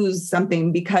going to lose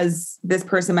something because this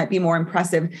person might be more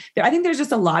impressive? I think there's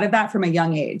just a lot of that from a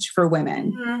young age for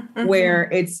women,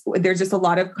 where there's just a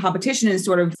lot of competition and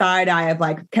sort of side eye of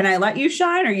like, can I let you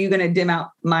shine? Or are you going to dim out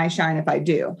my shine if I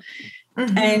do?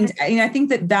 And I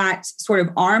think that sort of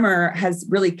armor has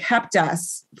really kept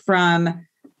us from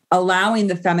allowing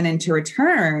the feminine to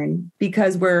return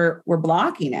because we're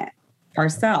blocking it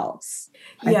ourselves.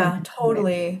 Yeah,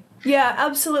 totally. Yeah,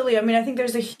 absolutely. I mean, I think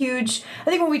there's I think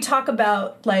when we talk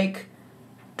about like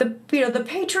the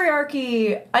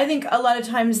patriarchy, I think a lot of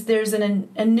times there's an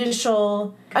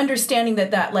initial understanding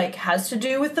that like has to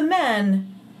do with the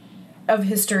men of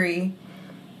history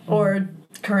or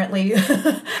currently.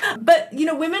 But,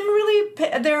 women really,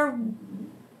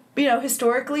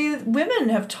 historically women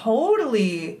have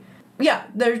totally,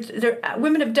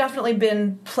 women have definitely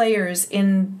been players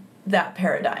in that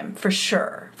paradigm for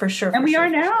sure. And we are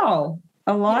now.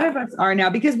 A lot of us are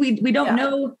now, because we don't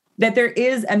know that there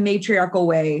is a matriarchal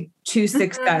way to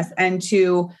success and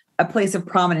to a place of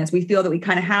prominence. We feel that we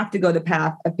kind of have to go the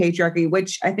path of patriarchy,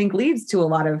 which I think leads to a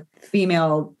lot of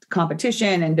female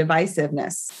competition and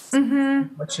divisiveness,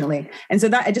 unfortunately. And so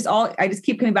that I just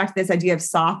keep coming back to this idea of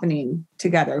softening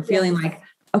together, feeling like,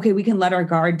 okay, we can let our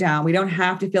guard down. We don't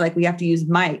have to feel like we have to use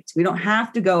might. We don't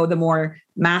have to go the more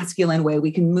masculine way.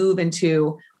 We can move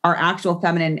into our actual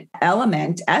feminine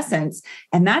essence.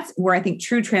 And that's where I think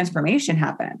true transformation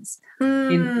happens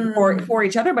for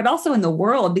each other, but also in the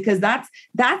world, because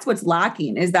that's what's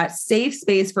lacking, is that safe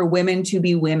space for women to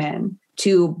be women,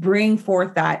 to bring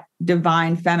forth that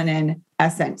divine feminine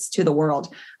essence to the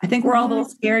world. I think we're all a little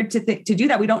scared to do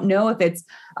that. We don't know if it's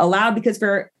allowed, because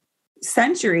for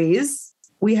centuries,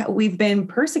 we've been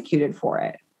persecuted for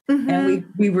it. And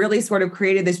we really sort of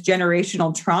created this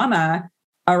generational trauma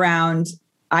around,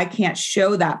 I can't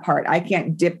show that part. I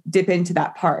can't dip into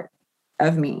that part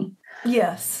of me.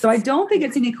 Yes. So I don't think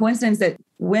it's any coincidence that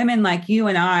women like you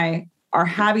and I are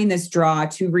having this draw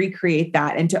to recreate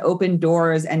that and to open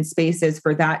doors and spaces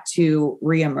for that to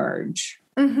reemerge.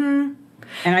 And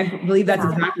I believe that's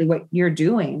exactly what you're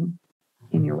doing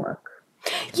in your work.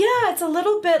 Yeah, it's a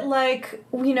little bit like,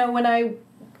 you know, when I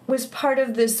was part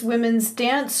of this women's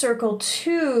dance circle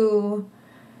too,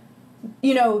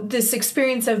 you know, this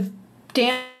experience of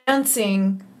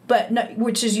dancing, but not,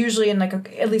 which is usually in like,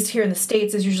 at least here in the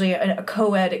States, is usually a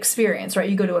co-ed experience, right?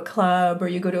 You go to a club or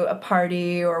you go to a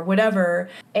party or whatever,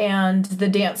 and the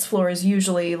dance floor is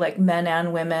usually like men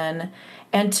and women.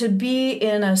 And to be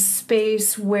in a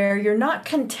space where you're not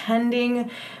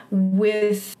contending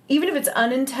with, even if it's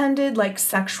unintended, like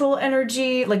sexual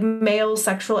energy, like male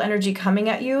sexual energy coming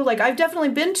at you. Like I've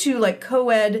definitely been to like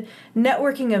co-ed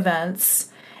networking events,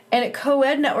 and at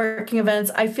co-ed networking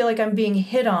events, I feel like I'm being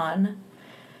hit on.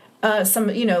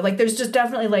 You know, like there's just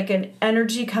definitely like an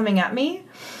energy coming at me.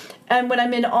 And when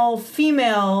I'm in all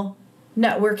female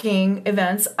networking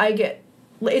events,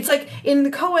 it's like in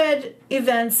the co-ed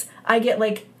events, I get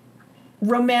like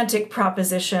romantic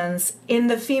propositions. In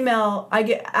the female, I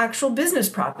get actual business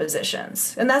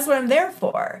propositions. And that's what I'm there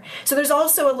for. So there's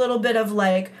also a little bit of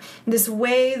like this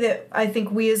way that I think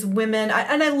we as women,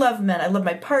 and I love men, I love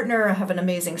my partner, I have an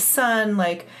amazing son,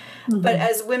 like, but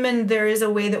as women, there is a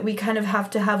way that we kind of have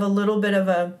to have a little bit of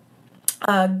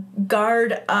a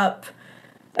guard up,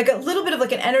 like a little bit of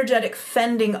like an energetic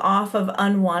fending off of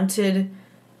unwanted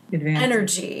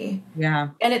energy. Yeah.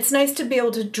 And it's nice to be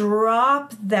able to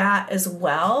drop that as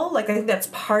well. Like I think that's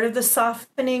part of the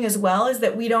softening as well, is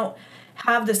that we don't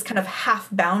have this kind of half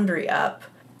boundary up,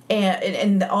 and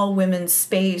in the all women's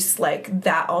space, like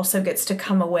that also gets to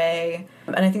come away.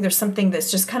 And I think there's something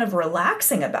that's just kind of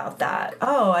relaxing about that.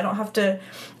 Oh, I don't have to,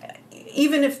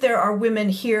 even if there are women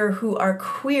here who are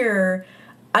queer,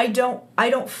 I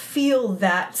don't feel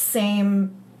that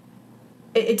same.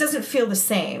 It doesn't feel the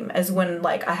same as when,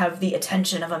 like, I have the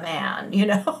attention of a man, you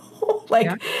know? Like,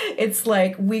 yeah. It's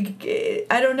like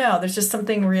I don't know. There's just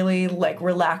something really, like,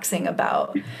 relaxing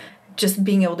about just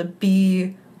being able to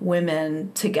be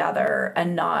women together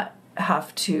and not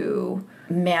have to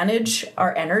manage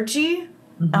our energy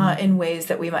in ways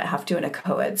that we might have to in a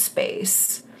co-ed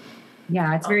space.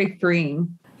 Yeah, it's very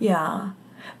freeing. Yeah.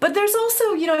 But there's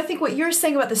also, you know, I think what you're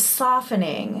saying about the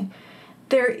softening,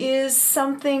 there is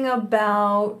something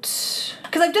about,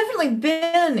 because I've definitely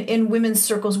been in women's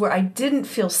circles where I didn't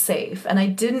feel safe, and I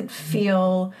didn't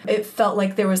feel, it felt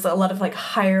like there was a lot of like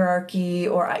hierarchy,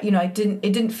 or, you know, it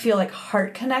didn't feel like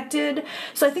heart connected.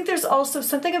 So I think there's also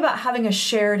something about having a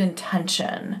shared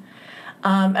intention.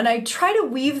 And I try to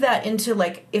weave that into,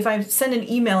 like, if I send an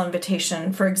email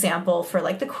invitation, for example, for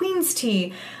like the Queen's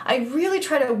Tea, I really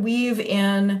try to weave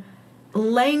in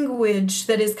language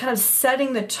that is kind of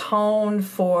setting the tone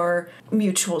for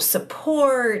mutual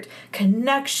support,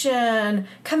 connection,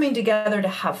 coming together to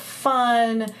have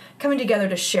fun, coming together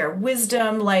to share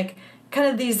wisdom, like kind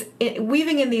of these,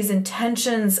 weaving in these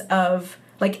intentions of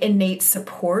like innate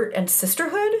support and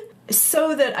sisterhood,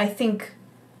 so that I think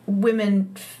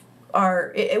women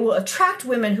it will attract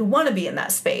women who want to be in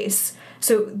that space.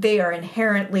 So they are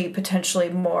inherently potentially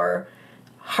more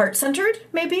heart-centered,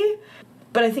 maybe.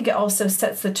 But I think it also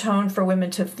sets the tone for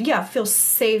women to, feel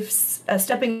safe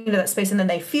stepping into that space, and then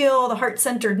they feel the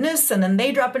heart-centeredness, and then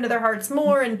they drop into their hearts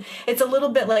more, and it's a little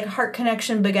bit like heart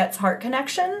connection begets heart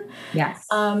connection. Yes.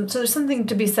 So there's something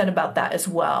to be said about that as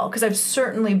well, because I've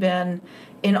certainly been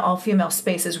in all-female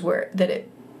spaces where that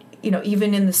it, you know,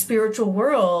 even in the spiritual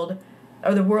world,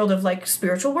 or the world of like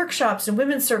spiritual workshops and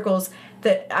women's circles,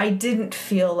 that I didn't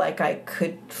feel like I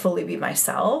could fully be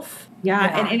myself.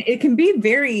 Yeah. And it can be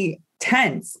very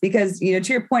tense because, you know,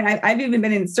 to your point, I've even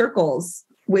been in circles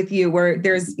with you where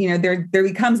there's, you know, there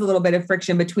becomes a little bit of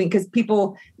friction between, because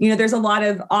people, you know, there's a lot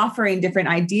of offering different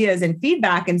ideas and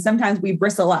feedback, and sometimes we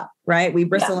bristle up, right? We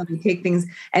bristle and we take things.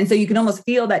 And so you can almost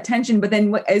feel that tension. But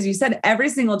then, as you said, every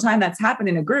single time that's happened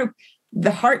in a group,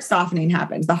 the heart softening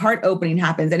happens, the heart opening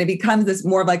happens, and it becomes this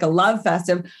more of like a love fest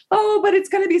of, oh, but it's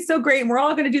going to be so great, and we're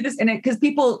all going to do this. And because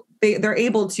people, they're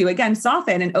able to, again,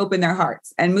 soften and open their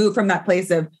hearts and move from that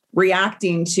place of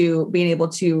reacting to being able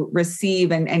to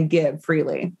receive and give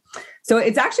freely. So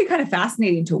it's actually kind of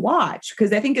fascinating to watch,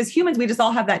 because I think as humans, we just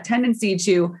all have that tendency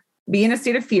to be in a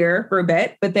state of fear for a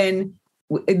bit, but then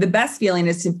the best feeling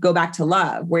is to go back to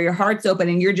love, where your heart's open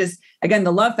and you're just, again,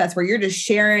 the love fest where you're just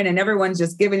sharing and everyone's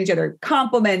just giving each other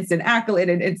compliments and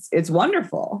accolades. And it's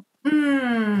wonderful.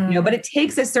 But it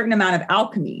takes a certain amount of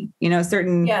alchemy,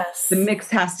 Yes. The mix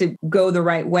has to go the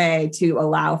right way to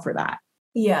allow for that.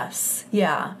 Yes.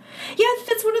 Yeah. Yeah.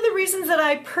 That's one of the reasons that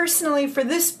I personally, for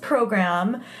this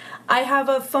program, I have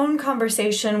a phone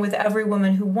conversation with every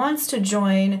woman who wants to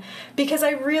join, because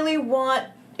I really want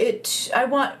I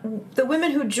want the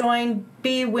women who join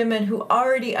be women who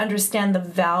already understand the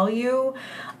value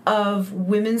of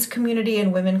women's community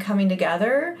and women coming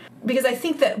together. Because I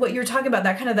think that what you're talking about,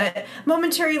 that kind of that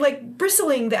momentary like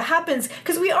bristling that happens,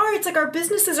 because it's like our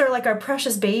businesses are like our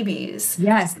precious babies.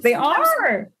 Yes, they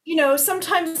are.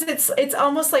 Sometimes it's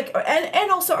almost like,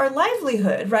 and also our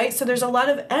livelihood, right? So there's a lot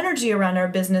of energy around our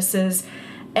businesses.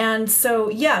 And so,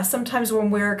 yeah, sometimes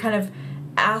when we're kind of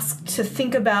asked to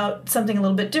think about something a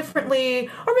little bit differently,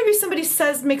 or maybe somebody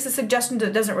makes a suggestion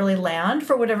that doesn't really land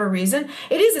for whatever reason,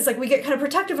 it's like we get kind of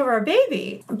protective of our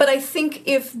baby. But I think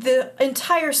if the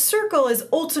entire circle is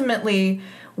ultimately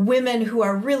women who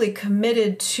are really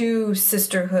committed to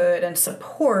sisterhood and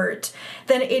support,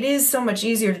 then it is so much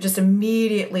easier to just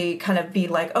immediately kind of be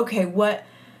like, okay,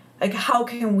 how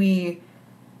can we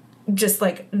just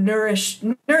like nourish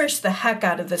the heck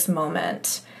out of this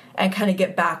moment and kind of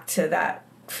get back to that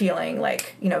feeling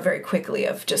like, very quickly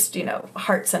of just,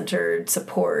 heart-centered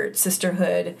support,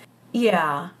 sisterhood.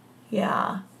 Yeah.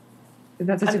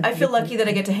 I feel lucky that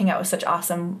I get to hang out with such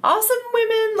awesome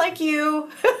women like you.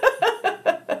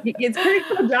 It's a pretty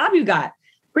cool job you got.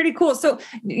 Pretty cool. So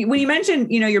when you mentioned,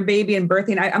 your baby and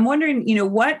birthing, I'm wondering,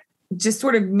 what just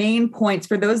sort of main points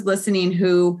for those listening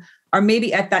who are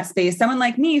maybe at that space, someone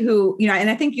like me who, and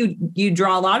I think you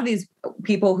draw a lot of these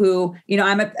people who,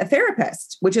 I'm a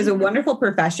therapist, which is a wonderful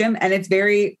profession. And it's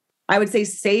very, I would say,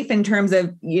 safe in terms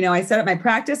of, I set up my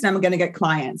practice and I'm going to get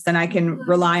clients and I can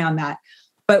rely on that.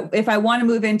 But if I want to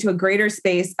move into a greater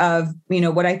space of,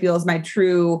 what I feel is my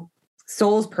true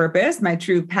soul's purpose, my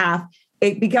true path,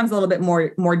 it becomes a little bit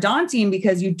more daunting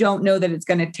because you don't know that it's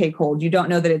going to take hold. You don't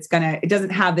know that it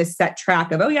doesn't have this set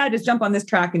track of, oh yeah, just jump on this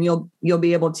track and you'll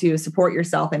be able to support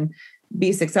yourself and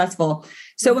be successful.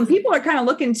 So when people are kind of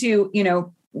looking to,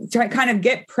 try kind of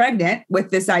get pregnant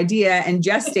with this idea and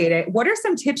gestate it, what are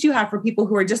some tips you have for people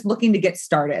who are just looking to get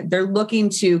started? They're looking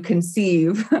to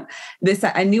conceive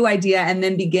a new idea and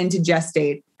then begin to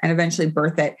gestate and eventually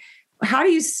birth it. How do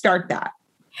you start that?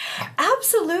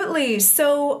 Absolutely.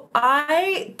 So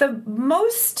the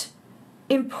most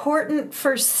important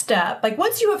first step, like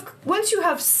once you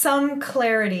have some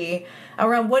clarity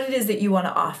around what it is that you want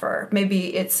to offer,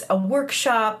 maybe it's a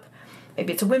workshop,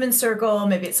 maybe it's a women's circle,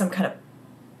 maybe it's some kind of,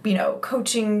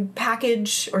 coaching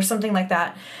package or something like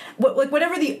that.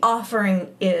 Whatever the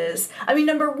offering is. I mean,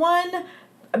 number one,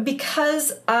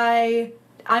 because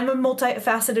I'm a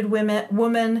multifaceted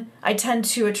woman. I tend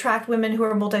to attract women who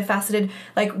are multifaceted.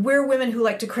 Like, we're women who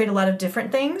like to create a lot of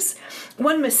different things.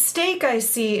 One mistake I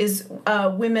see is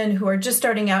women who are just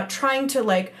starting out trying to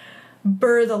like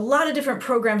birth a lot of different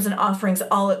programs and offerings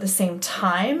all at the same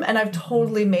time. And I've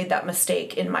totally made that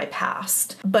mistake in my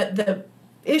past. But the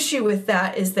issue with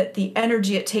that is that the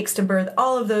energy it takes to birth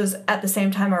all of those at the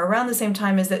same time or around the same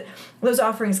time is that those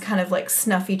offerings kind of like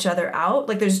snuff each other out.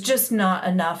 Like, there's just not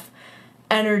enough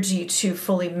energy to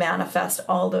fully manifest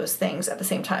all those things at the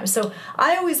same time. So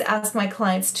I always ask my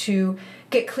clients to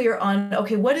get clear on,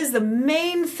 okay, what is the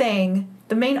main thing,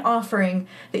 the main offering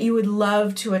that you would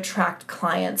love to attract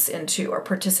clients into or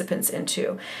participants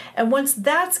into? And once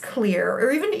that's clear,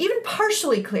 or even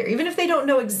partially clear, even if they don't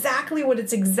know exactly what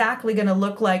it's exactly going to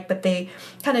look like, but they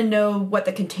kind of know what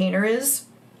the container is,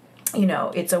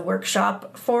 it's a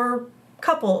workshop for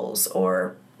couples,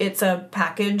 or it's a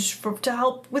package to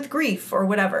help with grief or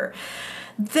whatever.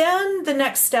 Then the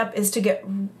next step is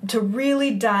to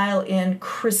really dial in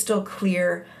crystal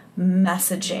clear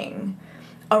messaging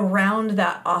around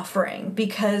that offering.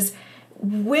 Because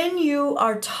when you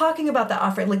are talking about that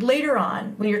offering, like later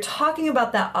on, when you're talking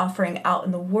about that offering out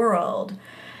in the world,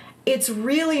 it's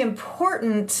really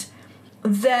important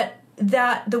that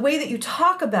the way that you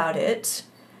talk about it,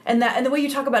 and the way you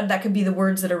talk about it, that could be the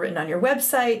words that are written on your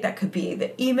website, that could be the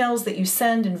emails that you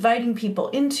send inviting people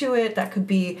into it, that could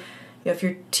be, if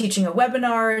you're teaching a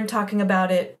webinar and talking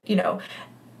about it,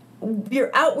 your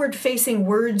outward facing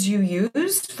words you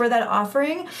use for that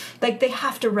offering, like, they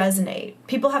have to resonate.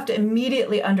 People have to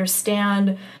immediately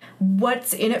understand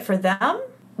what's in it for them,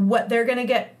 what they're going to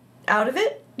get out of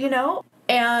it,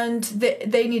 and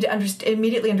they need to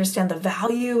immediately understand the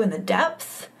value and the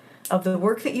depth of the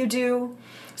work that you do.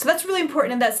 So that's really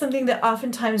important, and that's something that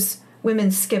oftentimes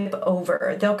women skip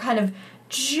over. They'll kind of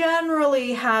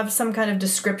generally have some kind of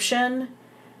description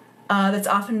that's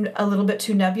often a little bit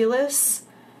too nebulous,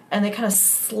 and they kind of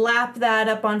slap that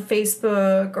up on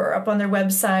Facebook or up on their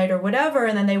website or whatever,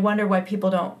 and then they wonder why people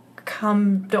don't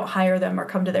hire them or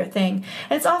come to their thing.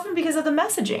 And it's often because of the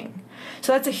messaging.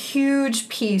 So that's a huge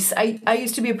piece. I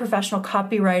used to be a professional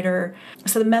copywriter,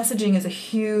 so the messaging is a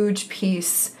huge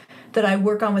piece that I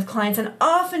work on with clients, and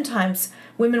oftentimes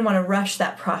women want to rush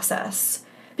that process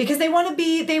because they want to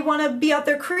be out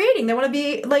there creating. They want to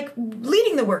be like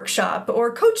leading the workshop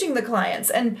or coaching the clients,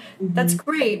 and that's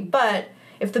great. But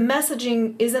if the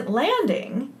messaging isn't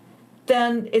landing,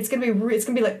 then it's gonna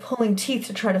be like pulling teeth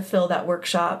to try to fill that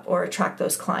workshop or attract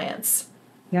those clients.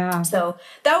 Yeah. So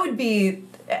that would be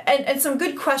and some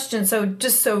good questions. So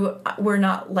just so we're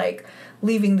not like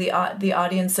leaving the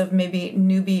audience of maybe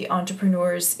newbie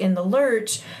entrepreneurs in the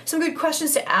lurch, some good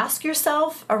questions to ask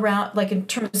yourself around, like in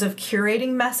terms of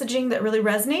curating messaging that really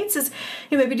resonates, is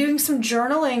maybe doing some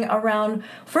journaling around,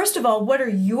 first of all, what are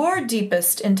your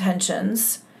deepest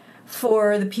intentions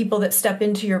for the people that step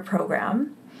into your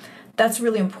program? That's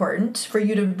really important for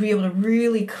you to be able to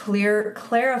really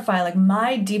clarify, like,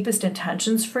 my deepest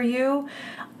intentions for you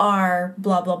are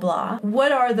blah, blah, blah.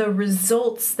 What are the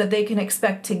results that they can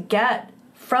expect to get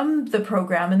from the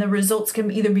program? And the results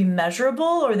can either be measurable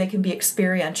or they can be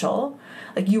experiential.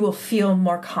 Like, you will feel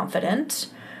more confident,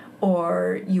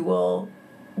 or you will,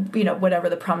 whatever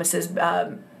the promise is,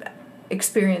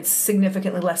 experience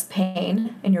significantly less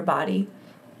pain in your body.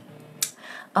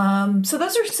 So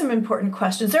those are some important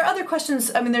questions. There are other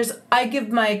questions. I give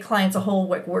my clients a whole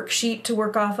worksheet to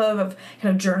work off of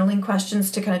kind of journaling questions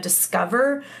to kind of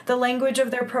discover the language of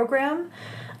their program.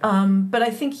 But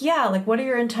I think, what are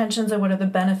your intentions and what are the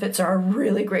benefits are a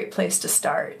really great place to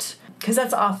start, because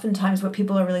that's oftentimes what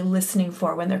people are really listening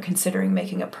for when they're considering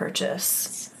making a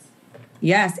purchase.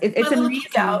 Yes, it's amazing.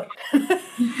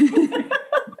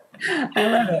 I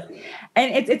love it.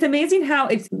 And it's amazing how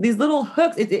it's these little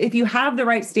hooks. If you have the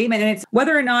right statement, and it's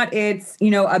whether or not it's,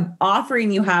 an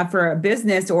offering you have for a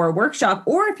business or a workshop,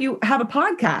 or if you have a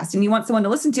podcast and you want someone to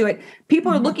listen to it,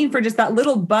 people are looking for just that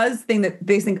little buzz thing that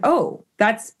they think, oh,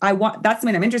 that's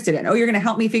something I'm interested in. Oh, you're going to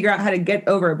help me figure out how to get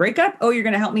over a breakup. Oh, you're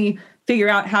going to help me figure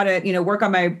out how to, work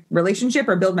on my relationship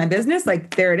or build my business.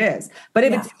 Like, there it is. But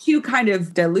if it's too kind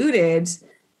of diluted,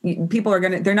 people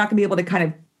they're not going to be able to kind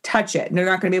of touch it. And they're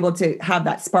not going to be able to have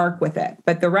that spark with it.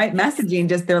 But the right messaging,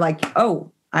 they're like,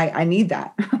 oh, I need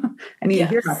that. I need to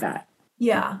hear about that.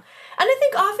 Yeah. And I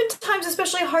think oftentimes,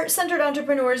 especially heart-centered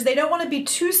entrepreneurs, they don't want to be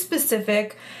too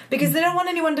specific because they don't want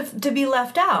anyone to be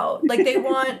left out. Like, they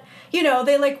want,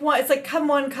 it's like, come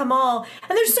one, come all.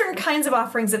 And there's certain kinds of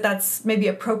offerings that's maybe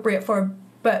appropriate for,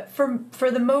 but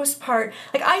for the most part,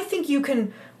 like, I think you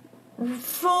can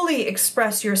fully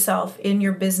express yourself in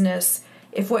your business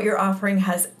if what you're offering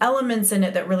has elements in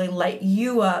it that really light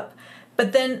you up.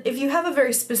 But then if you have a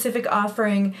very specific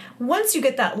offering, once you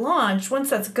get that launched, once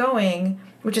that's going,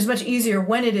 which is much easier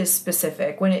when it is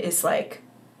specific, when it is like,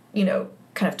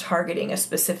 kind of targeting a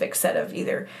specific set of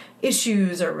either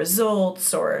issues or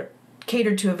results or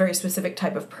catered to a very specific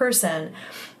type of person,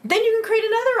 then you can create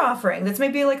another offering that's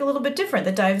maybe like a little bit different,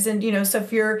 that dives in, so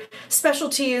if your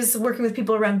specialty is working with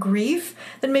people around grief,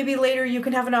 then maybe later you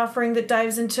can have an offering that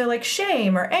dives into like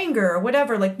shame or anger or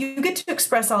whatever. Like, you get to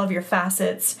express all of your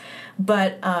facets,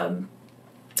 but that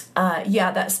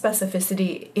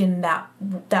specificity in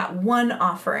that one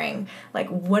offering, like,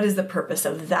 what is the purpose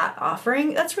of that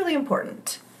offering? That's really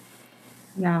important.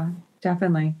 Yeah,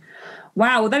 definitely.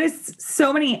 Wow. Well, that is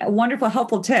so many wonderful,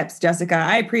 helpful tips, Jessica.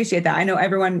 I appreciate that. I know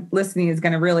everyone listening is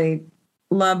going to really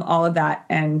love all of that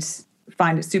and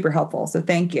find it super helpful. So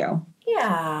thank you.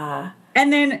 Yeah.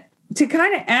 And then to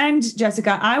kind of end,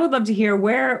 Jessica, I would love to hear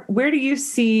where do you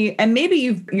see, and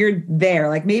maybe you're there,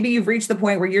 like maybe you've reached the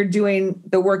point where you're doing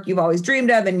the work you've always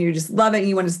dreamed of and you just love it and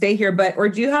you want to stay here, or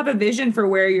do you have a vision for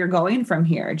where you're going from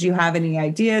here? Do you have any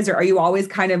ideas, or are you always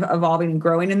kind of evolving and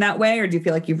growing in that way? Or do you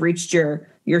feel like you've reached your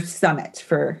summit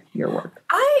for your work?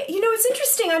 It's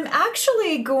interesting. I'm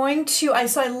actually going to,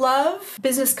 I love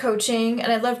business coaching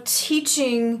and I love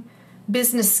teaching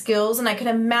business skills, and I can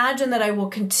imagine that I will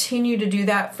continue to do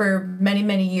that for many,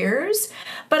 many years.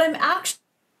 But I'm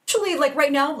actually, like,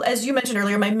 right now, as you mentioned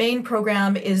earlier, my main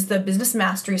program is the Business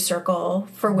Mastery Circle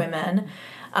for women,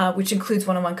 which includes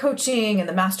one-on-one coaching and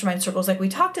the mastermind circles like we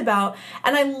talked about.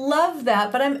 And I love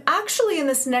that, but I'm actually in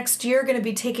this next year going to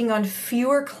be taking on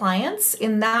fewer clients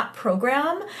in that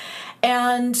program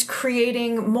and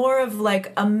creating more of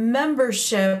like a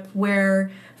membership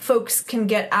where folks can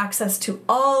get access to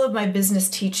all of my business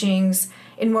teachings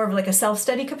in more of like a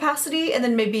self-study capacity. And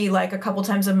then maybe like a couple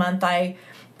times a month, I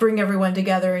bring everyone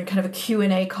together in kind of a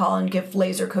Q&A call and give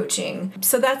laser coaching.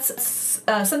 So that's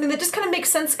something that just kind of makes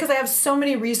sense because I have so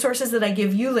many resources that I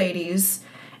give you ladies.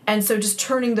 And so just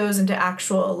turning those into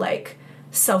actual like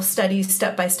self-study,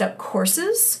 step-by-step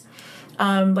courses,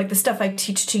 like the stuff I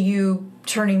teach to you,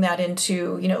 turning that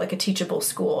into, like a teachable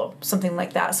school, something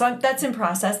like that. So that's in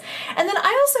process. And then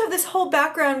I also have this whole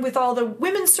background with all the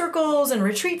women's circles and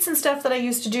retreats and stuff that I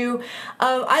used to do.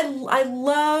 I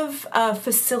love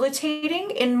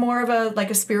facilitating in more of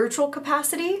a spiritual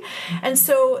capacity. And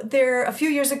so a few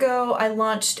years ago, I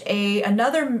launched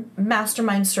another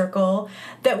mastermind circle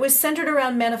that was centered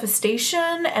around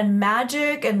manifestation and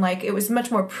magic, and it was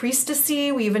much more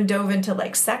priestessy. We even dove into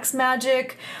sex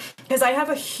magic, because I have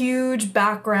a huge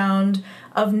background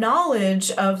of knowledge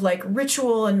of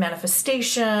ritual and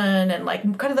manifestation and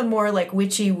kind of the more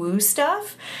witchy woo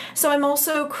stuff. So I'm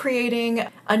also creating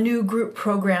a new group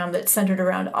program that's centered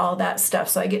around all that stuff.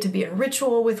 So I get to be in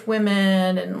ritual with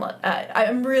women, and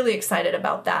I'm really excited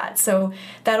about that. So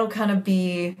that'll kind of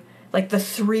be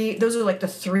those are the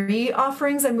three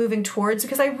offerings I'm moving towards,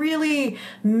 because I really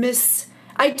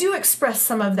I do express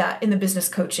some of that in the business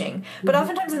coaching, but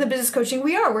oftentimes in the business coaching,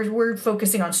 we're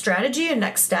focusing on strategy and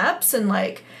next steps, and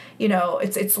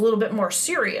it's a little bit more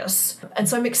serious. And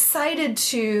so I'm excited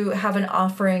to have an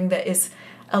offering that is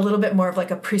a little bit more of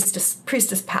a priestess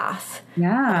path.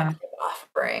 Yeah.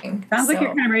 Offering. Sounds like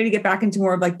you're kind of ready to get back into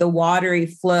more of the watery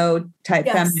flow type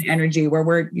feminine energy,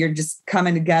 where you're just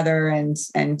coming together and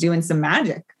doing some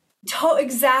magic.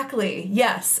 Exactly.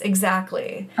 Yes,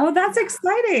 exactly. Oh, that's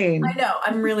exciting. I know.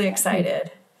 I'm really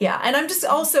excited. Yeah. And I'm just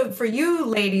also, for you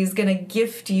ladies, going to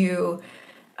gift you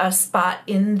a spot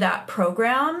in that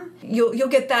program. You'll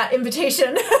get that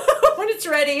invitation when it's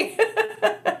ready.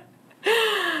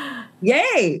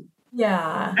 Yay.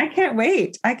 Yeah. I can't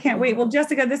wait. Well,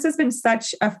 Jessica, this has been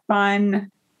such a fun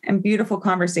and beautiful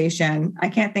conversation. I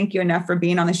can't thank you enough for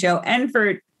being on the show and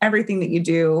for everything that you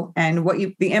do and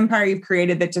the empire you've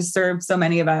created that just serves so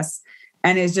many of us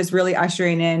and is just really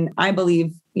ushering in, I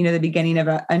believe, the beginning of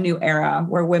a new era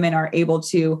where women are able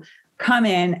to come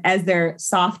in as their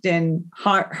soft and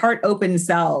heart open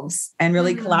selves and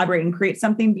really collaborate and create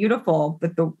something beautiful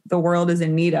that the world is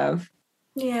in need of.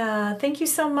 Yeah, thank you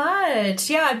so much.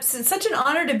 Yeah, it's such an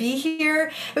honor to be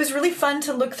here. It was really fun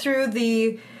to look through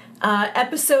the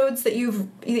episodes that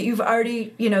you've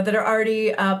already, that are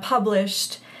already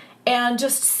published, and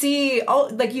just see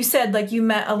all, like you said, you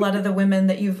met a lot of the women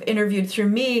that you've interviewed through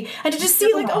me, and to just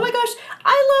see oh my gosh,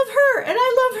 I love her and I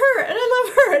love her and I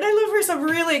love her and I love her. So I'm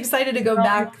really excited to go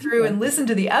back through and listen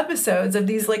to the episodes of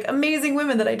these amazing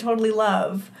women that I totally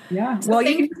love. Yeah. So well,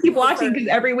 you can keep watching, because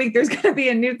every week there's going to be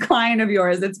a new client of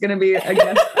yours that's going to be a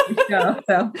guest on the show.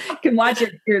 So you can watch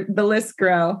the list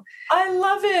grow. I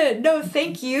love it. No,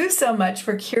 thank you so much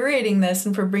for curating this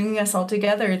and for bringing us all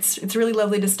together. It's really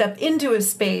lovely to step into a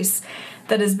space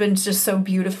that has been just so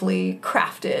beautifully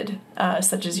crafted,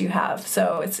 such as you have.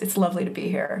 So it's lovely to be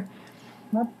here.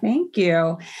 Well, thank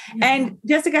you. Yeah. And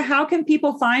Jessica, how can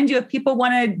people find you if people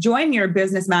want to join your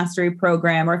business mastery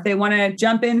program, or if they want to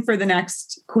jump in for the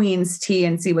next Queen's Tea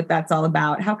and see what that's all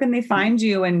about? How can they find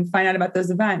you and find out about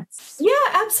those events? Yeah,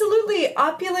 absolutely.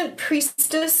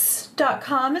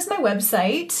 OpulentPriestess.com is my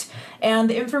website, and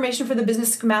the information for the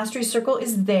Business Mastery Circle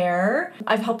is there.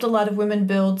 I've helped a lot of women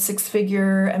build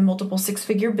 6-figure and multiple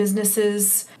 6-figure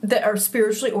businesses that are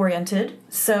spiritually oriented.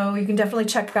 So you can definitely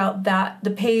check out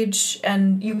the page, and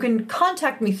you can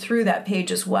contact me through that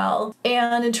page as well.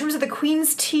 And in terms of the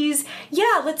Queen's Teas,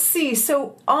 let's see.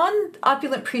 So on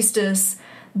Opulent Priestess,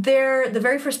 the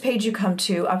very first page you come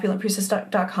to,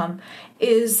 opulentpriestess.com,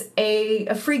 is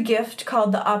a free gift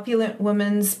called the Opulent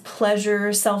Women's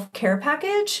Pleasure Self-Care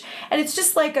Package. And it's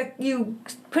just you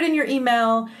put in your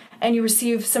email and you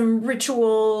receive some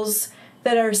rituals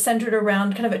that are centered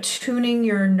around kind of attuning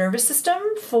your nervous system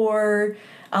for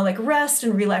rest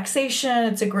and relaxation.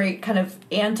 It's a great kind of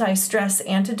anti-stress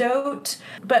antidote,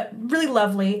 but really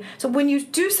lovely. So when you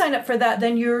do sign up for that,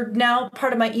 then you're now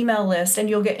part of my email list, and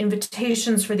you'll get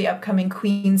invitations for the upcoming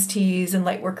Queen's Teas and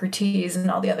Lightworker Teas and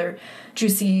all the other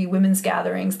juicy women's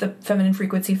gatherings, the Feminine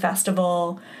Frequency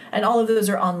Festival, and all of those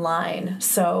are online.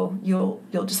 So you'll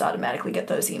just automatically get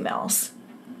those emails.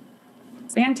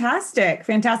 Fantastic.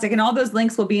 And all those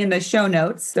links will be in the show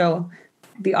notes, so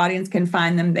the audience can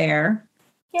find them there.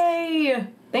 Yay.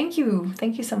 Thank you.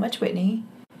 Thank you so much, Whitney.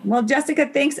 Well, Jessica,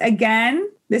 thanks again.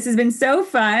 This has been so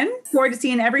fun. Look forward to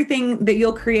seeing everything that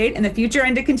you'll create in the future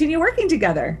and to continue working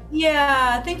together.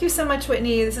 Yeah. Thank you so much,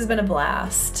 Whitney. This has been a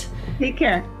blast. Take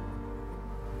care.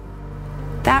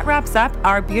 That wraps up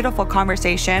our beautiful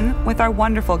conversation with our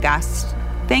wonderful guest.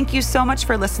 Thank you so much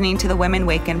for listening to the Women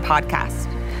Waken podcast.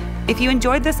 If you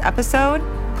enjoyed this episode,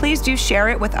 please do share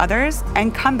it with others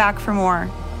and come back for more.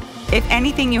 If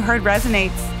anything you heard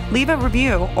resonates, leave a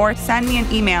review or send me an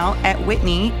email at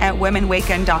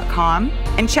whitney@womenwaken.com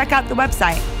and check out the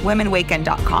website,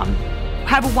 womenwaken.com.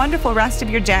 Have a wonderful rest of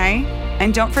your day,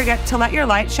 and don't forget to let your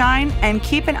light shine and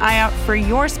keep an eye out for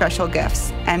your special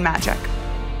gifts and magic.